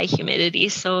really high humidity,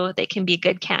 so they can be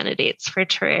good candidates for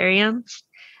terrariums.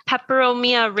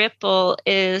 Peperomia ripple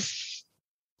is,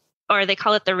 or they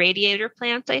call it the radiator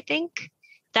plant, I think.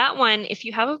 That one, if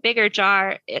you have a bigger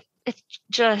jar, it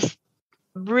just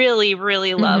really,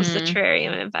 really loves the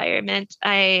terrarium environment.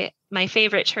 My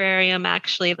favorite terrarium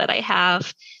actually that I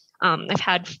have, I've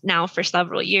had now for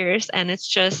several years, and it's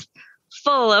just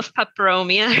full of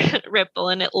peperomia ripple,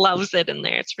 and it loves it in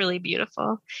there. It's really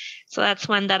beautiful. So that's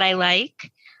one that I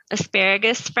like.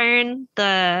 Asparagus fern,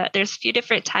 there's a few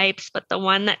different types, but the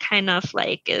one that kind of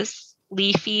like is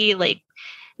leafy, like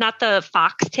not the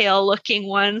foxtail looking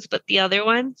ones, but the other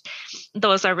ones,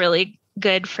 those are really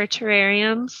good for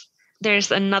terrariums.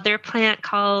 There's another plant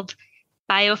called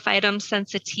Biophytum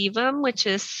sensitivum, which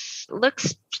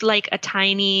looks like a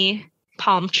tiny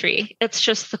palm tree. It's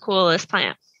just the coolest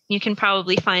plant. You can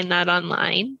probably find that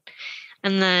online.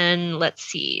 And then let's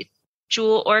see,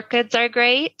 jewel orchids are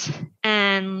great.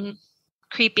 And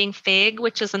creeping fig,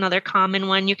 which is another common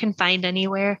one you can find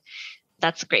anywhere.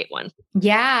 That's a great one.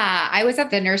 Yeah. I was at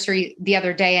the nursery the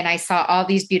other day and I saw all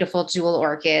these beautiful jewel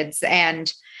orchids,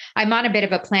 and I'm on a bit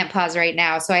of a plant pause right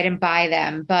now, so I didn't buy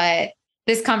them, but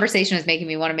this conversation is making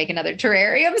me want to make another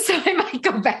terrarium, so I might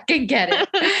go back and get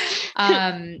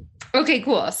it. Okay,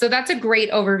 cool. So that's a great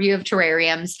overview of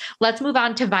terrariums. Let's move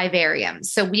on to vivariums.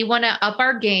 So we want to up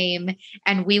our game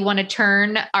and we want to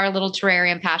turn our little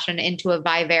terrarium passion into a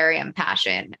vivarium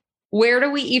passion. Where do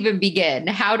we even begin?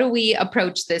 How do we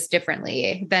approach this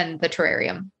differently than the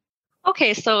terrarium?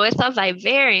 Okay, so with a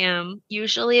vivarium,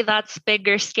 usually that's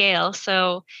bigger scale.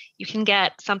 So you can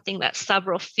get something that's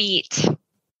several feet,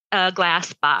 a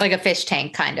glass box. Like a fish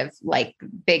tank, kind of like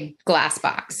big glass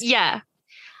box. Yeah.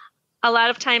 A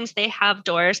lot of times they have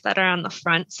doors that are on the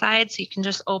front side, so you can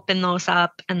just open those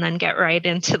up and then get right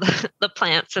into the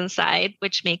plants inside,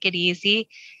 which make it easy.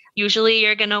 Usually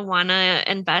you're going to want to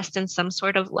invest in some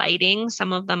sort of lighting.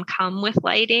 Some of them come with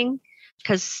lighting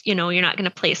because, you're not going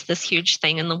to place this huge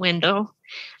thing in the window.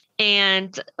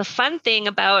 And the fun thing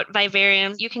about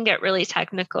vivariums, you can get really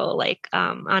technical. Like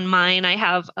on mine, I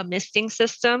have a misting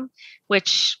system,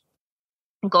 which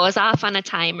goes off on a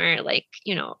timer, like,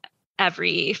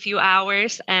 every few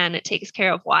hours, and it takes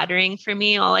care of watering for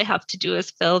me. All I have to do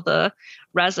is fill the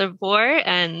reservoir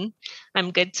and I'm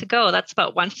good to go. That's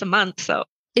about once a month. So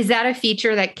is that a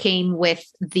feature that came with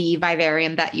the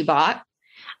vivarium that you bought?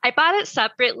 I bought it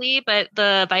separately, but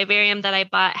the vivarium that I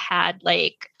bought had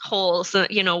like holes,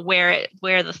 where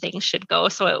the thing should go.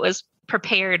 So it was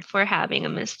prepared for having a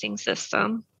misting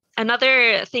system.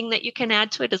 Another thing that you can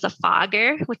add to it is a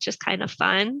fogger, which is kind of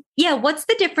fun. Yeah. What's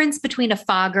the difference between a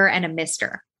fogger and a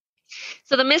mister?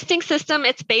 So the misting system,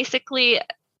 it's basically,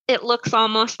 it looks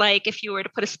almost like if you were to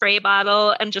put a spray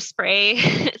bottle and just spray.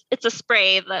 It's a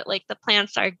spray that like the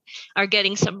plants are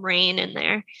getting some rain in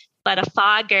there. But a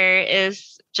fogger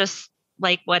is just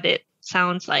like what it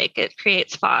sounds like. It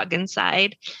creates fog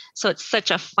inside. So it's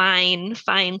such a fine,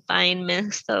 fine, fine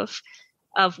mist of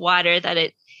water that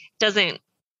it doesn't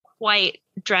quite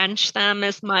drench them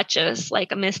as much as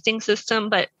like a misting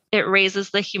system, but it raises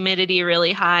the humidity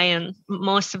really high. And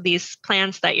most of these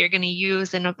plants that you're going to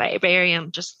use in a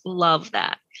vivarium just love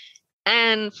that.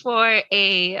 And for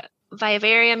a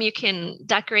vivarium, you can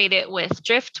decorate it with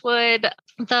driftwood.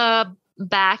 The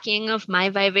backing of my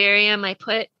vivarium, I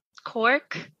put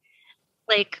cork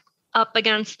like up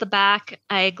against the back.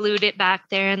 I glued it back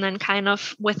there, and then kind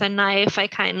of with a knife, I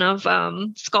kind of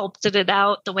sculpted it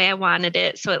out the way I wanted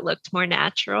it so it looked more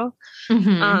natural.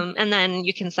 Mm-hmm. And then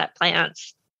you can set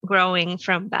plants growing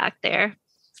from back there.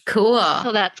 Cool.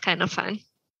 So that's kind of fun.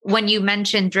 When you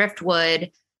mentioned driftwood,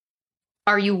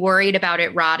 are you worried about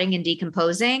it rotting and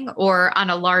decomposing, or on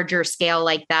a larger scale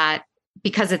like that,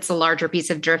 because it's a larger piece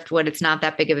of driftwood, it's not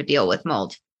that big of a deal with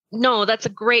mold? No, that's a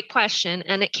great question.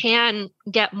 And it can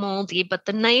get moldy. But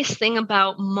the nice thing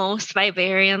about most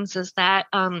vivariums is that,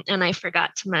 and I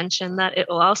forgot to mention that it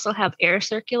will also have air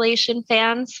circulation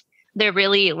fans. They're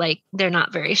really they're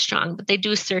not very strong, but they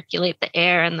do circulate the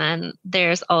air. And then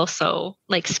there's also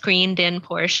like screened in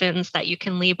portions that you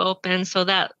can leave open. So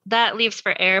that leaves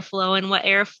for airflow. And what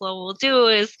airflow will do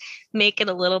is make it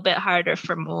a little bit harder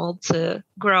for mold to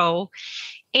grow.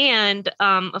 And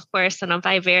of course, in a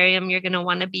vivarium, you're going to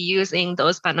want to be using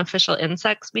those beneficial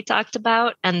insects we talked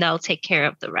about, and they'll take care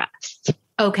of the rest.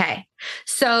 Okay.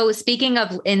 So speaking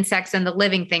of insects and the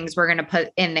living things we're going to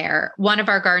put in there, one of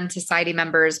our Garden Society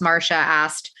members, Marcia,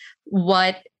 asked,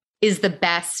 what is the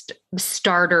best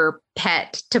starter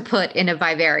pet to put in a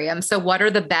vivarium? So what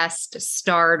are the best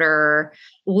starter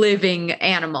living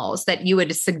animals that you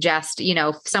would suggest,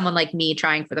 someone like me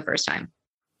trying for the first time?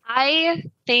 I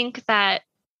think that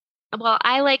Well,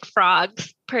 I like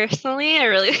frogs personally. I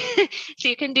really, so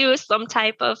you can do some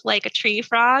type of like a tree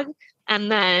frog.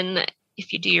 And then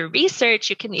if you do your research,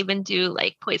 you can even do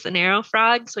like poison arrow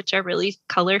frogs, which are really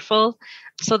colorful.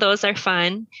 So those are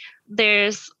fun.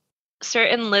 There's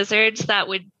certain lizards that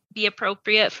would be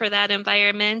appropriate for that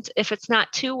environment. If it's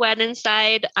not too wet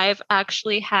inside, I've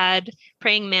actually had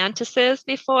praying mantises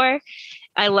before.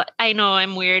 I know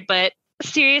I'm weird, but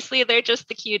seriously, they're just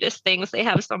the cutest things. They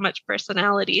have so much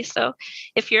personality. So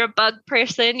if you're a bug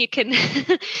person, you can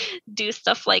do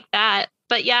stuff like that.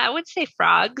 But yeah, I would say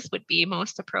frogs would be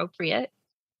most appropriate.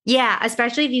 Yeah,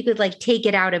 especially if you could like take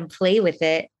it out and play with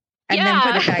it and then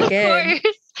put it back of in.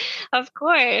 course. Of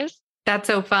course. That's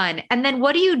so fun. And then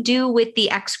what do you do with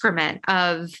the excrement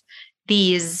of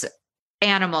these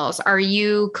animals? Are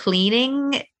you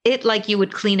cleaning it like you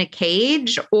would clean a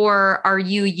cage, or are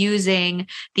you using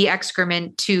the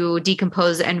excrement to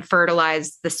decompose and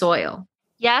fertilize the soil?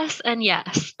 Yes and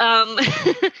yes.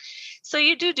 So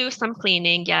you do some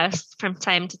cleaning, yes, from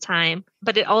time to time,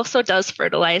 but it also does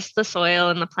fertilize the soil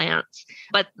and the plants.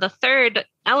 But the third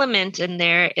element in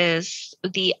there is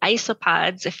the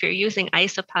isopods. If you're using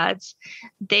isopods,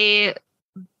 they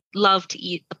love to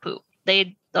eat the poop.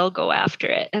 They'll go after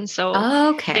it. And so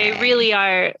they really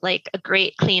are like a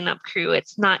great cleanup crew.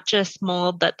 It's not just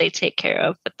mold that they take care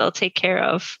of, but they'll take care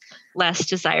of less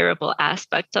desirable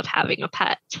aspects of having a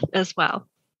pet as well.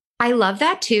 I love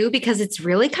that too, because it's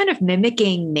really kind of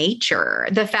mimicking nature.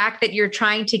 The fact that you're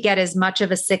trying to get as much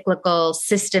of a cyclical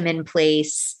system in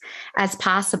place as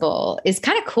possible is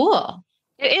kind of cool.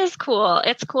 It is cool.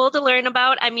 It's cool to learn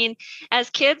about. I mean,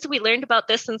 as kids, we learned about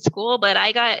this in school, but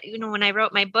I got, when I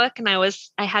wrote my book and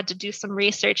I had to do some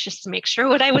research just to make sure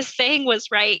what I was saying was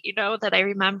right, that I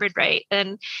remembered right.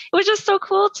 And it was just so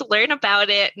cool to learn about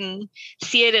it and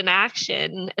see it in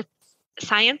action.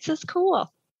 Science is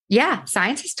cool. Yeah,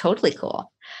 science is totally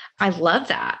cool. I love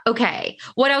that. Okay.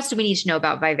 What else do we need to know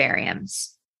about vivariums?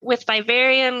 With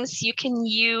vivariums, you can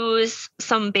use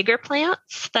some bigger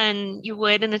plants than you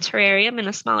would in a terrarium, in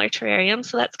a smaller terrarium.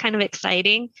 So that's kind of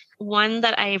exciting. One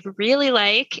that I really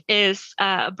like is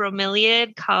a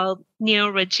bromeliad called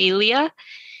Neorogelia.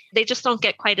 They just don't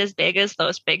get quite as big as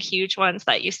those big, huge ones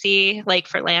that you see like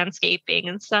for landscaping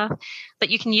and stuff. But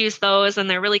you can use those and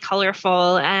they're really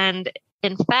colorful. And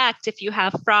in fact, if you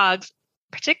have frogs,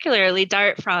 particularly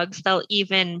dart frogs, they'll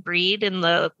even breed in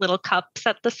the little cups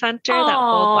at the center that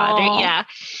hold water. Yeah.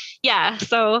 Yeah.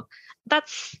 So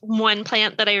that's one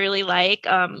plant that I really like.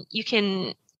 You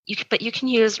can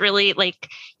use really like,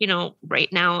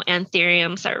 right now,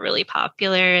 anthuriums are really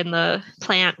popular in the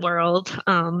plant world,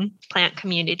 plant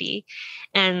community.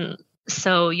 And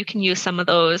so you can use some of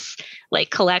those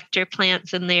like collector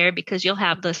plants in there because you'll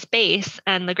have the space.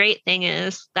 And the great thing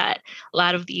is that a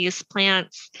lot of these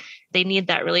plants, they need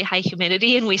that really high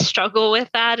humidity and we struggle with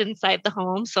that inside the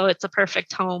home. So it's a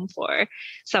perfect home for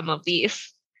some of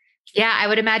these. Yeah, I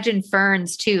would imagine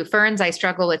ferns too. Ferns I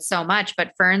struggle with so much,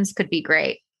 but ferns could be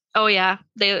great. Oh yeah,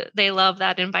 they love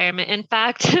that environment. In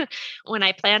fact, when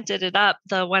I planted it up,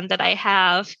 the one that I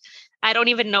have, I don't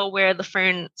even know where the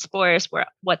fern spores were,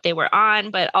 what they were on,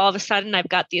 but all of a sudden I've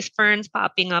got these ferns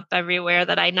popping up everywhere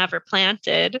that I never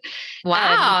planted.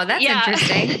 Wow, that's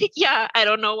interesting. Yeah, I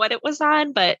don't know what it was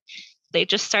on, but they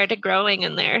just started growing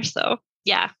in there. So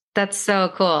yeah. That's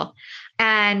so cool.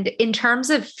 And in terms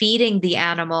of feeding the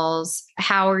animals,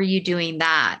 how are you doing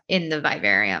that in the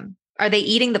vivarium? Are they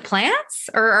eating the plants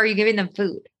or are you giving them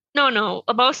food? No.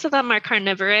 Most of them are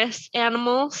carnivorous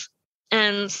animals.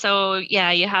 And so,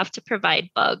 yeah, you have to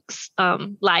provide bugs,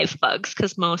 live bugs,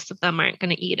 because most of them aren't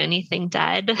going to eat anything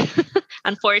dead,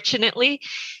 unfortunately.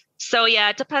 So, yeah,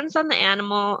 it depends on the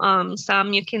animal.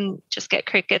 Some you can just get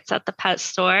crickets at the pet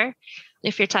store.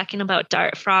 If you're talking about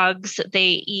dart frogs,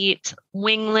 they eat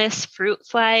wingless fruit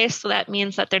flies. So that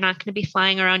means that they're not going to be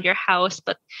flying around your house,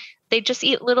 but they just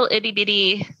eat little itty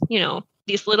bitty,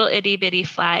 these little itty bitty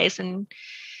flies. And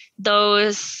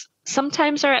those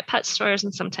sometimes are at pet stores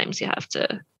and sometimes you have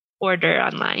to order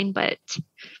online, but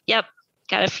yep,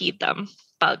 got to feed them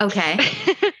bugs. Okay.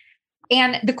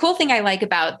 And the cool thing I like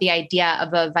about the idea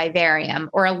of a vivarium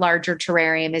or a larger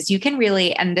terrarium is you can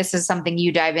really, and this is something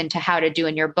you dive into how to do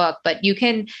in your book, but you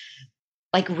can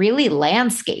like really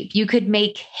landscape. You could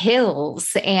make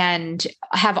hills and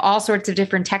have all sorts of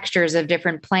different textures of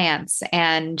different plants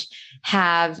and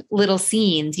have little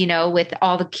scenes, with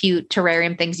all the cute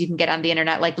terrarium things you can get on the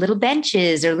internet, like little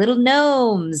benches or little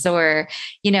gnomes or,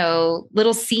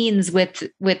 little scenes with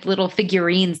little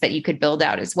figurines that you could build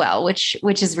out as well, which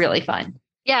is really fun.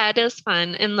 Yeah, it is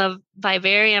fun. In the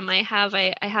vivarium I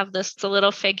have this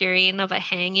little figurine of a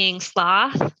hanging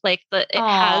sloth. Like it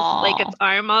has like Oh, its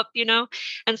arm up,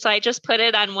 And so I just put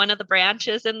it on one of the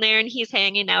branches in there and he's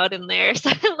hanging out in there. So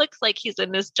it looks like he's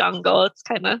in his jungle. It's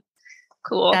kind of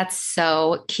cool. that's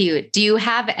so cute. Do you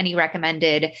have any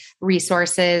recommended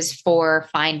resources for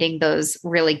finding those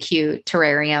really cute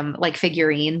terrarium like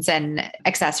figurines and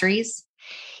accessories?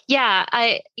 Yeah,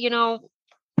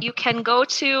 you can go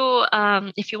to,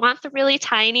 if you want the really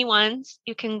tiny ones,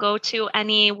 you can go to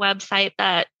any website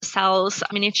that sells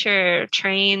miniature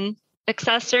train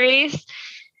accessories.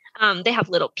 They have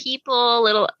little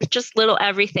people, just little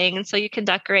everything. And so you can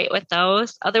decorate with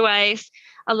those. Otherwise,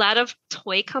 a lot of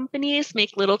toy companies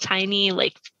make little tiny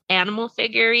like animal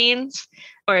figurines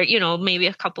or, maybe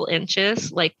a couple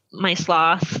inches, like my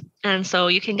sloth. And so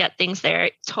you can get things there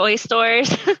at toy stores,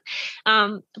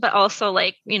 but also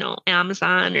like,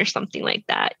 Amazon or something like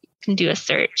that. You can do a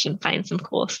search and find some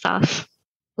cool stuff.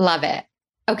 Love it.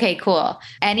 Okay, cool.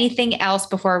 Anything else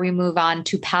before we move on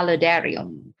to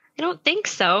Paludarium? I don't think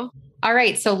so. All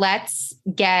right, so let's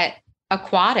get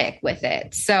aquatic with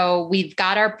it. So we've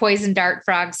got our poison dart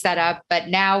frog set up, but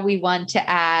now we want to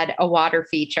add a water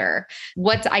feature.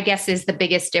 What I guess is the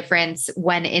biggest difference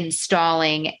when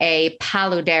installing a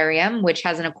paludarium, which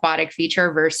has an aquatic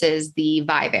feature, versus the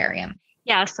vivarium?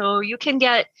 Yeah, so you can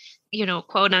get,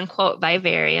 quote unquote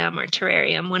vivarium or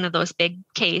terrarium, one of those big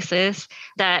cases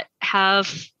that have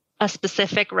a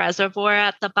specific reservoir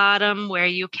at the bottom where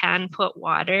you can put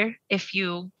water. If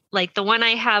you like the one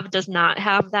I have does not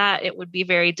have that, it would be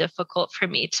very difficult for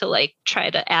me to like try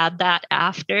to add that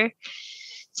after.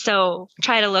 So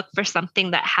try to look for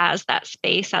something that has that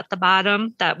space at the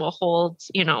bottom that will hold,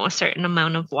 a certain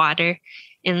amount of water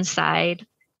inside.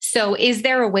 So is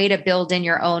there a way to build in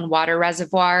your own water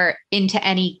reservoir into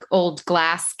any old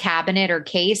glass cabinet or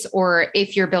case? Or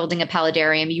if you're building a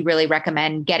paludarium, you really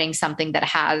recommend getting something that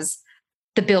has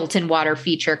the built-in water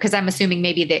feature? Because I'm assuming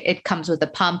maybe that it comes with a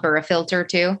pump or a filter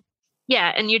too.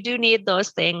 Yeah, and you do need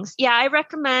those things. Yeah, I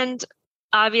recommend,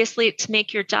 obviously, to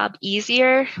make your job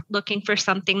easier, looking for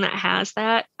something that has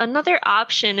that. Another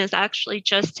option is actually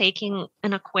just taking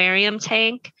an aquarium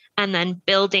tank and then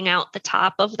building out the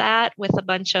top of that with a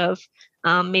bunch of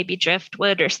maybe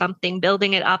driftwood or something,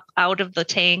 building it up out of the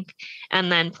tank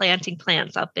and then planting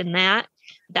plants up in that.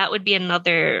 That would be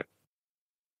another,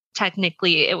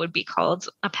 technically, it would be called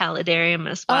a paludarium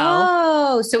as well.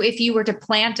 Oh, so if you were to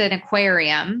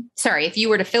if you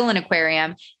were to fill an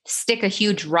aquarium, stick a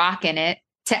huge rock in it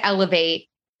to elevate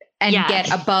and Yes.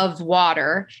 get above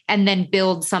water and then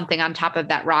build something on top of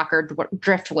that rock or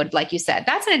driftwood, like you said.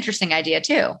 That's an interesting idea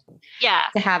too, Yeah.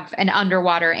 to have an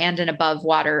underwater and an above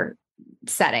water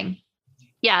setting.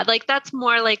 Yeah, like that's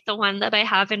more like the one that I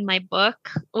have in my book,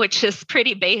 which is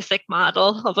pretty basic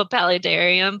model of a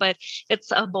paludarium, but it's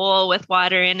a bowl with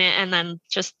water in it and then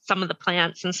just some of the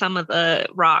plants and some of the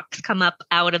rocks come up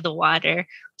out of the water.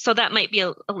 So that might be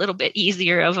a little bit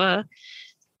easier of a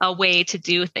way to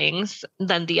do things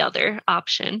than the other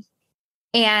option.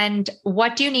 And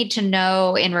what do you need to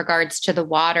know in regards to the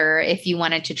water if you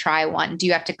wanted to try one? Do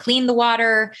you have to clean the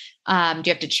water? Do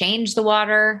you have to change the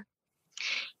water?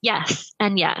 Yes,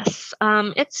 and yes.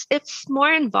 It's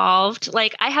more involved.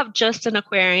 Like I have just an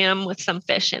aquarium with some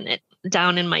fish in it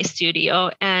down in my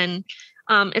studio, and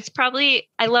it's probably,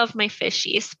 I love my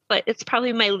fishies, but it's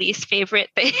probably my least favorite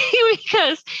thing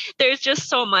because there's just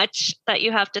so much that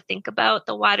you have to think about.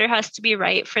 The water has to be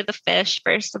right for the fish,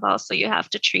 first of all, so you have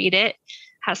to treat it. It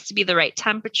has to be the right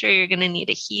temperature. You're going to need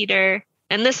a heater.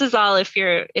 And this is all if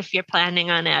you're planning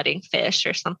on adding fish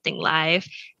or something live.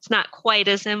 It's not quite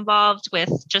as involved with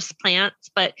just plants,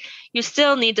 but you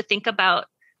still need to think about,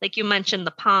 like you mentioned,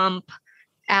 the pump.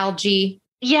 Algae.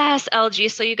 Yes, algae.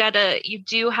 So you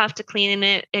do have to clean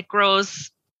it. It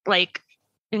grows like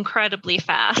incredibly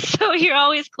fast. So you're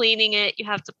always cleaning it. You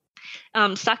have to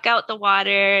suck out the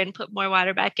water and put more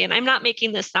water back in. I'm not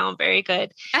making this sound very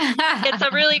good. It's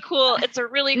a really cool No,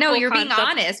 cool you're concept. being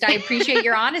honest. I appreciate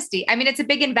your honesty. I mean, it's a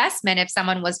big investment if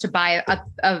someone was to buy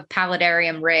a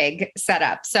paludarium rig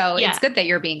setup. So Yeah. It's good that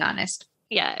you're being honest.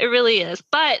 Yeah, it really is.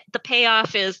 But the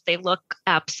payoff is they look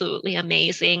absolutely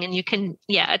amazing and you can,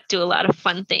 do a lot of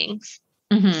fun things.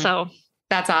 Mm-hmm. So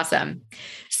that's awesome.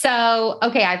 So,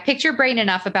 okay, I've picked your brain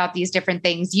enough about these different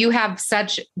things. You have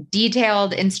such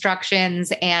detailed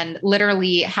instructions and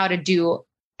literally how to do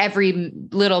every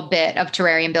little bit of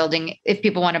terrarium building. If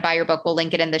people want to buy your book, we'll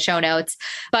link it in the show notes.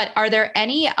 But are there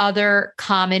any other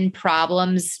common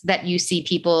problems that you see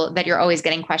people that you're always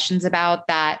getting questions about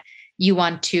that you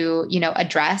want to,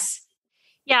 address?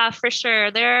 Yeah, for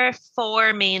sure. There are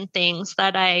four main things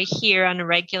that I hear on a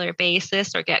regular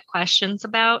basis or get questions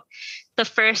about. The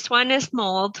first one is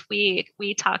mold. We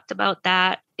talked about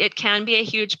that. It can be a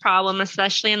huge problem,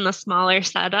 especially in the smaller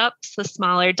setups, the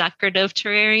smaller decorative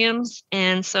terrariums.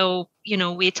 And so,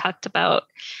 we talked about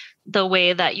the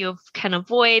way that you can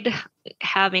avoid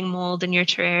having mold in your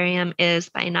terrarium is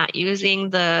by not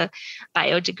using the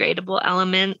biodegradable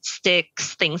elements,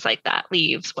 sticks, things like that,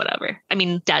 leaves, whatever. I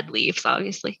mean, dead leaves,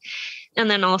 obviously. And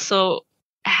then also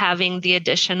having the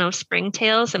addition of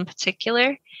springtails in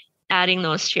particular, adding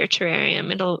those to your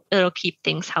terrarium, it'll keep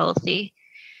things healthy.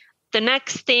 The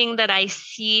next thing that I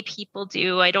see people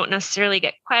do, I don't necessarily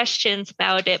get questions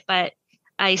about it, but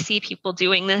I see people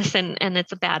doing this and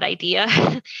it's a bad idea,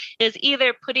 is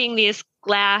either putting these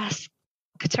glass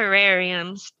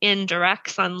terrariums in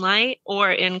direct sunlight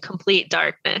or in complete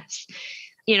darkness,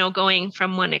 going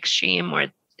from one extreme or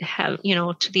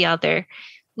to the other.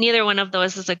 Neither one of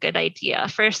those is a good idea.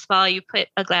 First of all, you put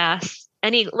a glass,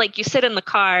 like you sit in the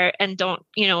car and don't,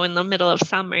 in the middle of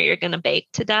summer, you're going to bake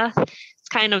to death.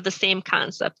 Kind of the same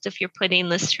concept. If you're putting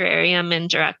this terrarium in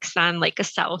direct sun, like a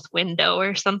south window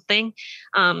or something,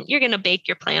 you're going to bake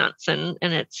your plants and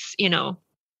it's,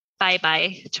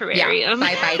 bye-bye terrarium. Yeah,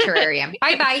 bye-bye terrarium.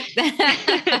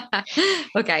 Bye-bye.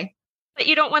 Okay. But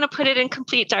you don't want to put it in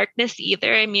complete darkness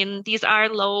either. I mean, these are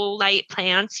low light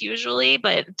plants usually,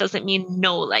 but it doesn't mean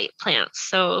no light plants.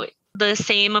 So the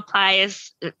same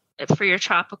applies for your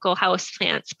tropical house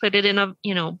plants. Put it in a,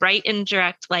 bright and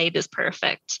direct light is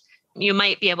perfect. You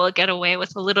might be able to get away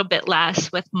with a little bit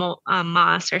less with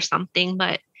moss or something,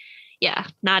 but yeah,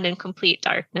 not in complete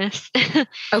darkness.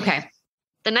 Okay.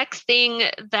 The next thing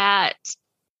that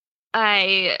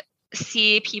I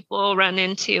see people run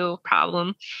into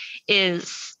problem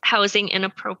is housing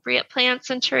inappropriate plants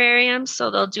in terrariums.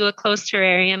 So they'll do a closed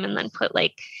terrarium and then put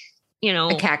a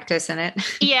cactus in it.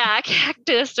 Yeah, a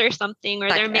cactus or something. Or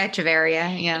like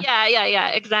Echeveria. Yeah. Yeah,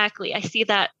 exactly. I see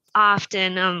that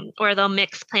often, or they'll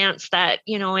mix plants that,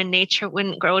 in nature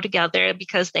wouldn't grow together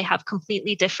because they have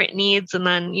completely different needs. And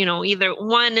then, either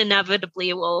one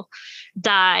inevitably will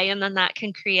die and then that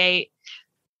can create,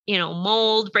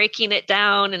 mold breaking it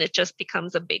down and it just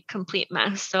becomes a big complete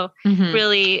mess. So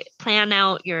really plan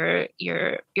out your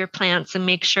plants and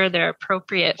make sure they're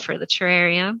appropriate for the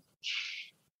terrarium.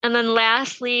 And then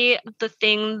lastly, the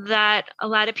thing that a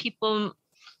lot of people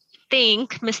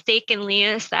think mistakenly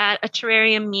is that a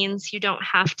terrarium means you don't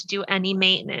have to do any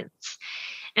maintenance.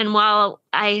 And while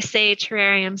I say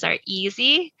terrariums are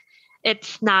easy,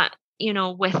 it's not,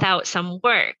 without some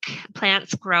work.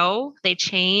 Plants grow, they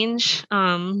change.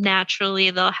 Naturally,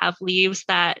 they'll have leaves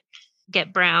that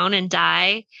get brown and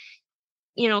die.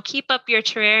 Keep up your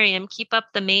terrarium, keep up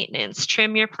the maintenance,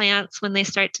 trim your plants when they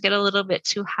start to get a little bit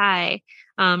too high.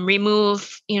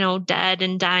 Remove, dead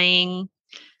and dying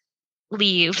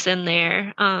leaves in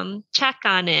there. Check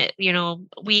on it,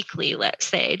 weekly, let's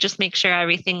say. Just make sure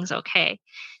everything's okay.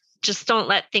 Just don't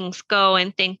let things go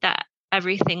and think that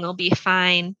everything will be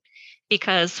fine,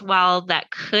 because while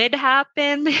that could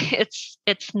happen,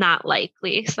 it's not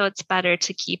likely. So it's better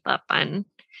to keep up on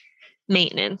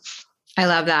maintenance. I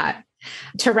love that.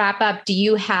 To wrap up, do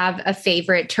you have a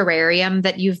favorite terrarium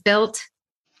that you've built?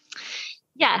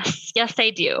 Yes, I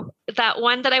do. That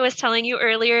one that I was telling you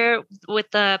earlier with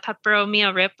the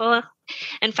peperomia ripple.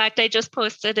 In fact, I just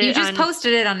posted it. You just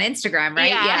posted it on Instagram, right?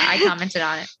 Yeah, I commented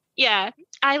on it. Yeah,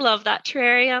 I love that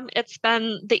terrarium. It's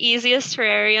been the easiest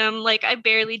terrarium. Like I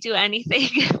barely do anything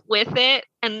with it.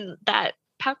 And that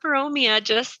peperomia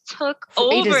just took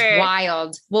over. It is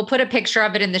wild. We'll put a picture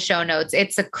of it in the show notes.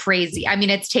 It's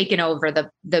it's taken over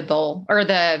the bowl or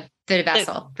the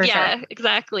vessel for sure. Yeah,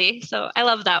 exactly. So I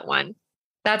love that one.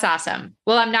 That's awesome.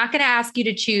 Well, I'm not going to ask you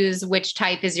to choose which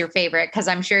type is your favorite because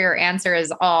I'm sure your answer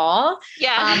is all.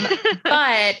 Yeah.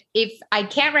 But if I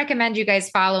can't recommend you guys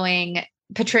following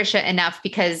Patricia enough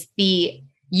because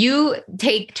you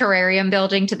take terrarium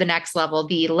building to the next level.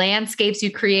 The landscapes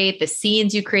you create, the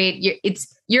scenes you create,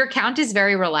 your account is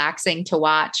very relaxing to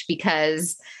watch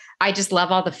because I just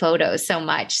love all the photos so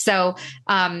much. So,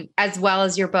 as well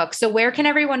as your book. So where can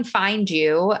everyone find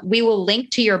you? We will link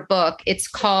to your book. It's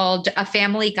called A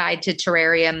Family Guide to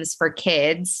Terrariums for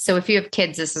Kids. So if you have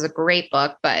kids, this is a great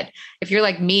book. But if you're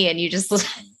like me and you just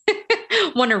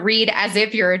want to read as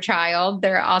if you're a child,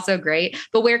 they're also great.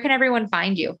 But where can everyone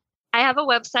find you? I have a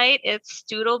website. It's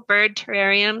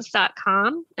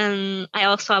doodlebirdterrariums.com. And I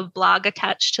also have a blog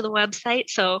attached to the website.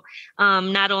 So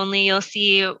not only you'll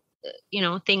see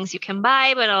things you can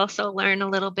buy, but also learn a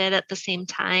little bit at the same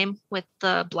time with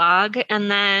the blog.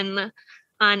 And then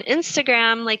on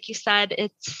Instagram, like you said,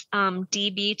 it's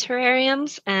DB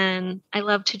Terrariums. And I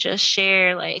love to just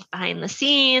share like behind the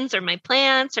scenes or my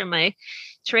plants or my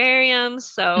terrariums.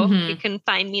 So you can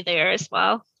find me there as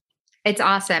well. It's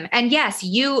awesome. And yes,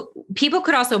 people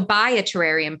could also buy a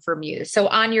terrarium from you. So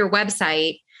on your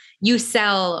website, you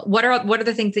sell, what are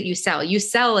the things that you sell? You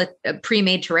sell a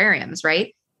pre-made terrariums,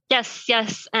 right?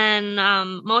 Yes. And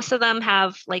most of them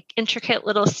have like intricate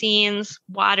little scenes,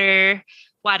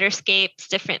 waterscapes,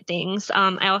 different things.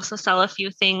 I also sell a few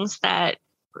things that,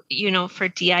 for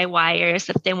DIYers,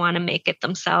 if they want to make it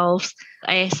themselves.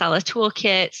 I sell a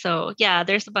toolkit. So yeah,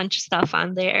 there's a bunch of stuff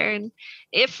on there. And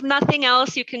if nothing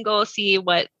else, you can go see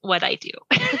what I do.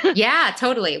 Yeah,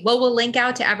 totally. Well, we'll link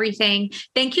out to everything.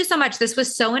 Thank you so much. This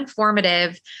was so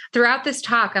informative. Throughout this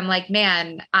talk, I'm like,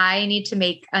 man, I need to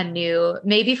make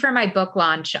maybe for my book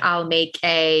launch, I'll make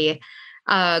a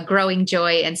Growing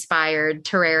Joy inspired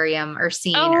terrarium or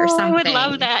scene or something. I would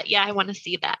love that. Yeah, I want to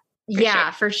see that.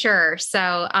 For sure.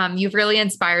 So you've really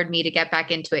inspired me to get back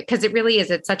into it because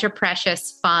it's such a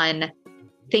precious, fun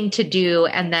thing to do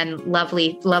and then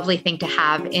lovely, lovely thing to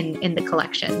have in the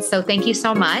collection. So thank you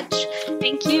so much.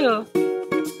 Thank you.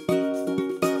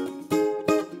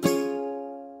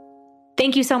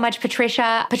 Thank you so much,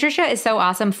 Patricia. Patricia is so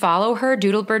awesome. Follow her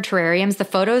Doodlebird Terrariums. The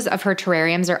photos of her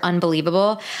terrariums are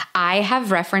unbelievable. I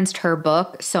have referenced her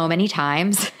book so many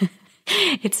times.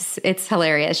 It's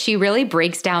hilarious. She really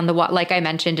breaks down like I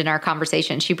mentioned in our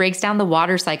conversation, she breaks down the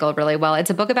water cycle really well. It's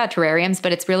a book about terrariums,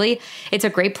 but it's a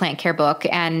great plant care book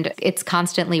and it's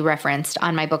constantly referenced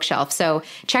on my bookshelf. So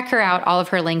check her out. All of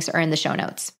her links are in the show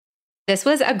notes. This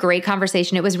was a great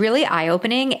conversation. It was really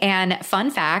eye-opening. And fun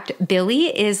fact,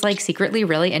 Billy is like secretly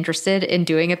really interested in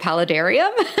doing a paludarium.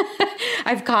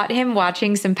 I've caught him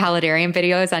watching some paludarium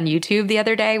videos on YouTube the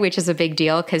other day, which is a big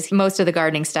deal because most of the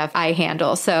gardening stuff I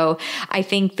handle. So I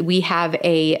think we have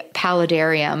a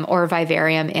paludarium or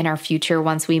vivarium in our future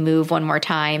once we move one more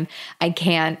time. I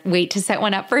can't wait to set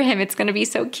one up for him. It's going to be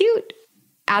so cute.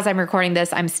 As I'm recording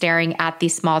this, I'm staring at the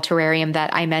small terrarium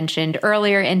that I mentioned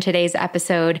earlier in today's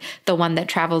episode, the one that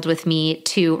traveled with me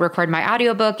to record my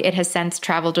audiobook. It has since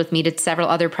traveled with me to several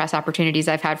other press opportunities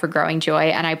I've had for Growing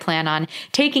Joy, and I plan on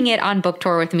taking it on book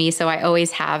tour with me, so I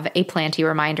always have a planty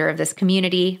reminder of this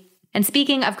community. And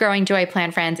speaking of Growing Joy,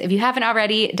 plant friends, if you haven't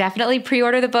already, definitely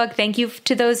pre-order the book. Thank you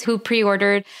to those who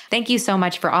pre-ordered. Thank you so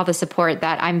much for all the support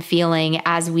that I'm feeling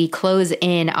as we close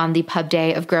in on the pub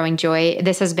day of Growing Joy.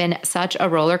 This has been such a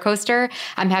roller coaster.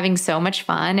 I'm having so much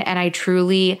fun, and I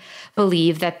truly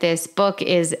believe that this book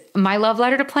is my love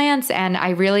letter to plants, and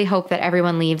I really hope that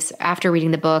everyone leaves after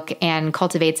reading the book and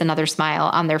cultivates another smile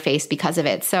on their face because of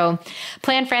it. So,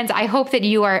 plant friends, I hope that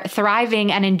you are thriving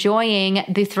and enjoying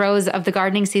the throes of the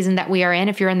gardening season that we are in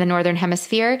if you're in the Northern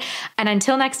Hemisphere. And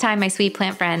until next time, my sweet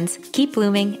plant friends, keep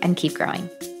blooming and keep growing.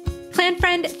 Plant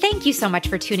friend, thank you so much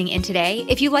for tuning in today.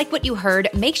 If you like what you heard,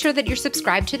 make sure that you're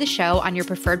subscribed to the show on your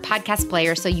preferred podcast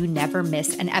player so you never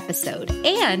miss an episode.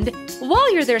 And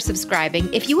while you're there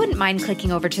subscribing, if you wouldn't mind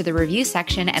clicking over to the review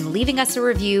section and leaving us a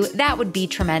review, that would be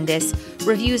tremendous.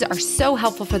 Reviews are so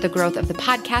helpful for the growth of the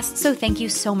podcast, so thank you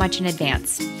so much in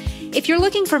advance. If you're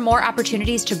looking for more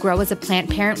opportunities to grow as a plant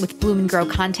parent with Bloom and Grow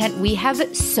content, we have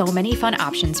so many fun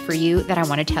options for you that I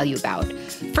want to tell you about.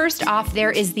 First off,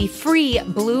 there is the free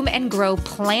Bloom and Grow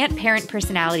Plant Parent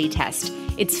Personality Test.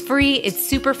 It's free, it's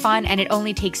super fun, and it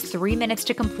only takes 3 minutes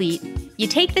to complete. You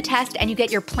take the test and you get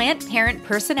your plant parent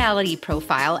personality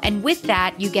profile, and with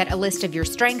that, you get a list of your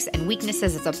strengths and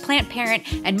weaknesses as a plant parent,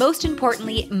 and most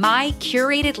importantly, my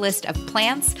curated list of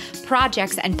plants,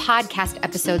 projects, and podcast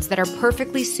episodes that are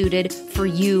perfectly suited for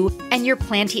you and your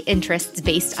planty interests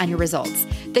based on your results.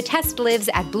 The test lives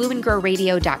at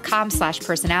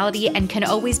bloomandgrowradio.com/personality and can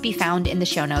always be found in the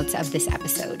show notes of this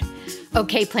episode.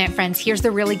 Okay, plant friends, here's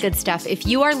the really good stuff. If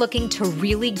you are looking to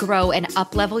really grow and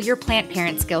up-level your plant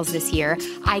parent skills this year,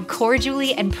 I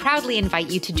cordially and proudly invite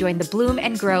you to join the Bloom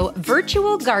and Grow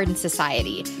Virtual Garden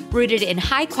Society, rooted in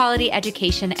high-quality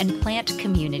education and plant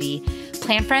community.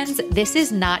 Plant friends, this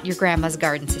is not your grandma's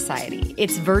garden society.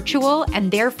 It's virtual and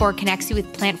therefore connects you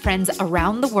with plant friends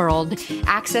around the world,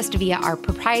 accessed via our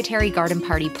proprietary Garden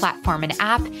Party platform and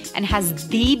app, and has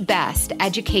the best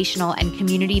educational and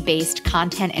community-based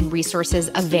content and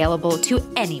resources available to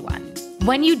anyone.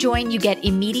 When you join, you get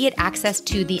immediate access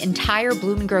to the entire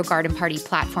Bloom and Grow Garden Party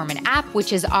platform and app,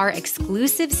 which is our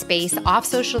exclusive space off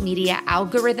social media,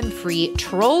 algorithm-free,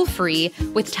 troll-free,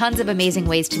 with tons of amazing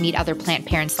ways to meet other plant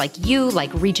parents like you,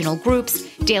 like regional groups,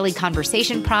 daily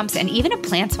conversation prompts, and even a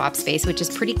plant swap space, which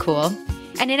is pretty cool.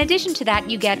 And in addition to that,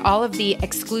 you get all of the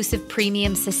exclusive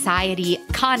premium society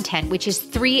content, which is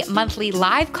 3 monthly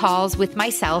live calls with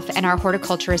myself and our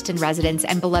horticulturist in residence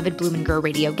and beloved Bloom and Grow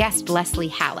Radio guest, Leslie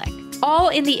Halleck, all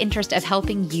in the interest of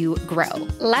helping you grow.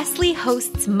 Leslie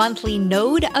hosts monthly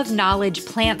Node of Knowledge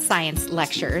plant science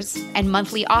lectures and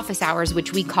monthly office hours,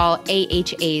 which we call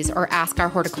AHAs, or Ask Our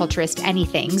Horticulturist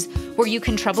Anythings, where you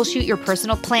can troubleshoot your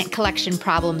personal plant collection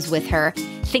problems with her.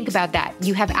 Think about that.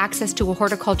 You have access to a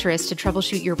horticulturist to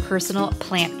troubleshoot your personal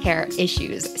plant care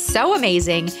issues. So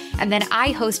amazing. And then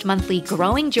I host monthly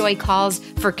Growing Joy calls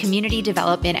for community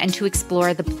development and to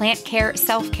explore the plant care,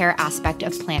 self-care aspect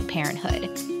of plant parenthood.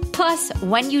 Plus,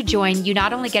 when you join, you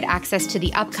not only get access to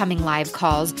the upcoming live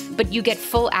calls, but you get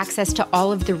full access to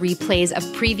all of the replays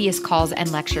of previous calls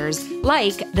and lectures,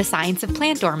 like The Science of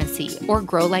Plant Dormancy or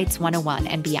Grow Lights 101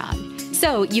 and beyond.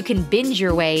 So you can binge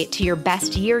your way to your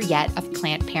best year yet of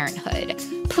plant parenthood.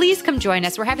 Please come join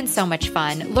us. We're having so much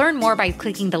fun. Learn more by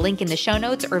clicking the link in the show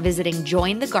notes or visiting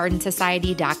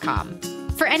jointhegardensociety.com.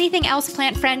 For anything else,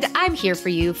 plant friend, I'm here for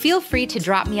you. Feel free to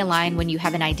drop me a line when you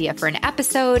have an idea for an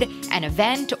episode, an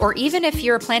event, or even if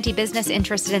you're a planty business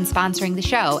interested in sponsoring the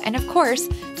show. And of course,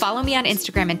 follow me on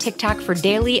Instagram and TikTok for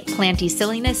daily planty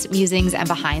silliness, musings, and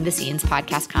behind-the-scenes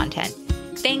podcast content.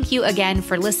 Thank you again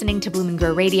for listening to Bloom and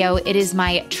Grow Radio. It is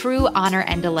my true honor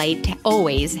and delight to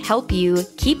always help you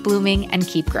keep blooming and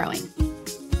keep growing.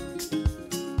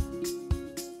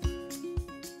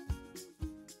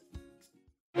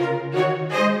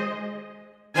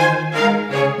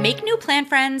 Make new plant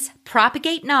friends,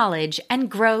 propagate knowledge, and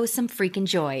grow some freaking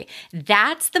joy.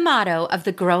 That's the motto of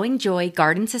the Growing Joy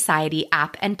Garden Society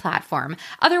app and platform,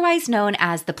 otherwise known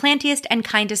as the plantiest and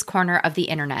kindest corner of the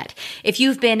internet. If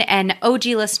you've been an OG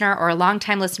listener or a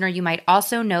longtime listener, you might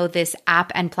also know this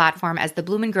app and platform as the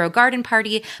Bloom and Grow Garden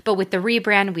Party, but with the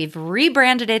rebrand, we've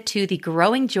rebranded it to the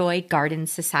Growing Joy Garden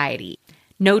Society.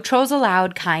 No trolls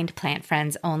allowed, kind plant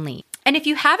friends only. And if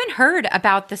you haven't heard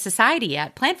about the society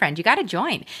yet, Plant Friend, you got to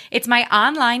join. It's my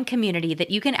online community that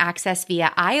you can access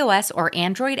via iOS or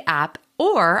Android app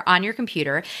or on your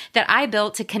computer that I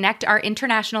built to connect our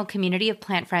international community of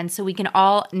plant friends so we can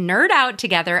all nerd out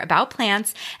together about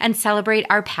plants and celebrate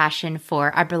our passion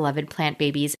for our beloved plant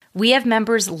babies. We have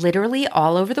members literally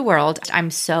all over the world. I'm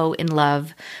so in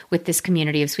love with this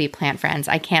community of sweet plant friends.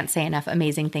 I can't say enough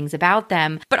amazing things about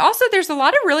them. But also there's a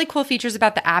lot of really cool features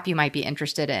about the app you might be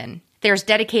interested in. There's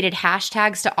dedicated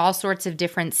hashtags to all sorts of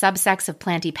different subsects of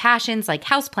planty passions like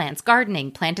houseplants, gardening,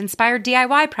 plant-inspired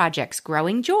DIY projects,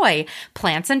 growing joy,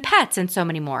 plants and pets, and so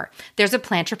many more. There's a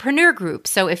plantrepreneur group,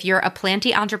 so if you're a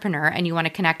planty entrepreneur and you want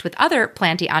to connect with other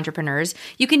planty entrepreneurs,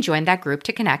 you can join that group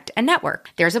to connect and network.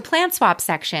 There's a plant swap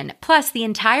section. Plus, the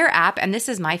entire app, and this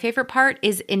is my favorite part,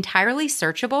 is entirely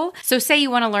searchable. So say you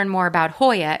want to learn more about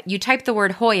Hoya, you type the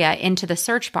word Hoya into the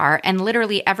search bar, and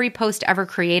literally every post ever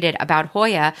created about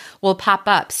Hoya will pop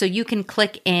up. So you can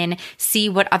click in, see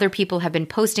what other people have been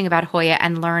posting about Hoya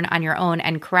and learn on your own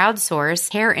and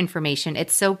crowdsource hair information.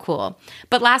 It's so cool.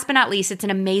 But last but not least, it's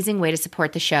an amazing way to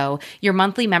support the show. Your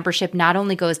monthly membership not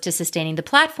only goes to sustaining the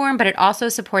platform, but it also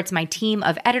supports my team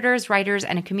of editors, writers,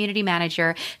 and a community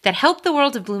manager that help the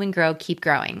world of Bloom and Grow keep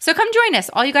growing. So come join us.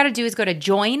 All you got to do is go to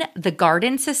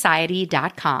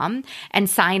jointhegardensociety.com and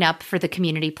sign up for the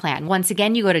community plan. Once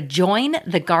again, you go to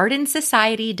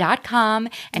jointhegardensociety.com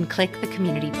and click the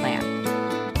community plan.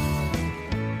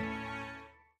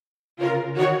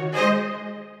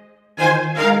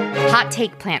 Hot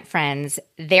take, plant friends.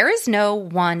 There is no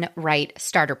one right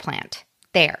starter plant.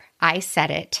 There, I said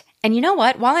it. And you know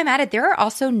what? While I'm at it, there are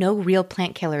also no real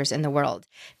plant killers in the world.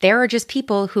 There are just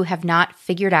people who have not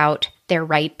figured out their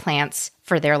right plants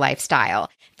for their lifestyle.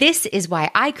 This is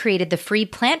why I created the free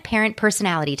Plant Parent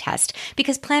Personality Test,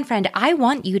 because Plant Friend, I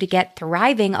want you to get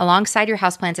thriving alongside your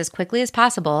houseplants as quickly as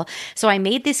possible. So I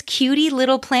made this cutie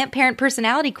little Plant Parent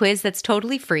Personality quiz that's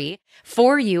totally free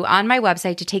for you on my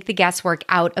website to take the guesswork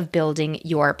out of building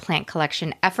your plant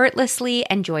collection effortlessly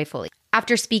and joyfully.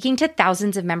 After speaking to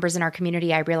thousands of members in our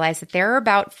community, I realized that there are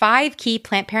about 5 key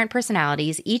plant parent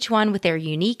personalities, each one with their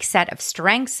unique set of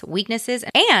strengths, weaknesses,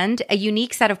 and a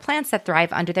unique set of plants that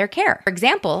thrive under their care. For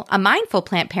example, a mindful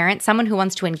plant parent, someone who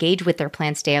wants to engage with their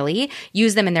plants daily,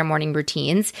 use them in their morning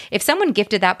routines. If someone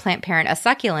gifted that plant parent a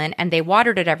succulent and they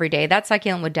watered it every day, that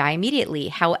succulent would die immediately.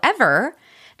 However,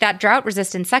 that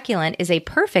drought-resistant succulent is a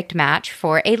perfect match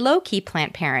for a low-key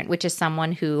plant parent, which is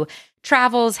someone who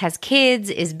travels, has kids,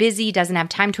 is busy, doesn't have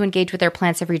time to engage with their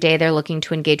plants every day. They're looking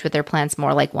to engage with their plants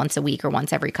more like once a week or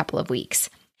once every couple of weeks.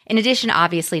 In addition,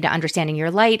 obviously, to understanding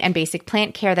your light and basic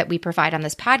plant care that we provide on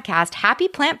this podcast, Happy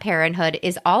Plant Parenthood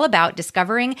is all about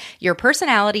discovering your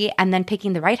personality and then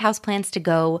picking the right houseplants to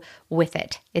go with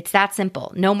it. It's that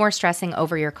simple. No more stressing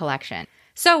over your collection.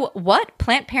 So what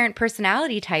plant parent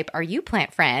personality type are you,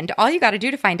 plant friend? All you got to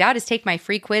do to find out is take my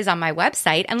free quiz on my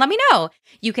website and let me know.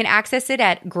 You can access it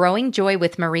at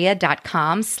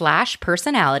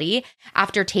growingjoywithmaria.com/personality.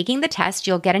 After taking the test,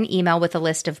 you'll get an email with a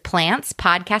list of plants,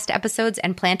 podcast episodes,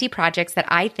 and planty projects that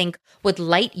I think would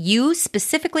light you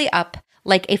specifically up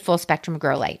like a full spectrum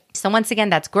grow light. So once again,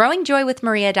 that's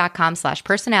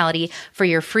growingjoywithmaria.com/personality for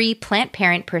your free plant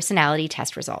parent personality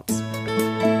test results.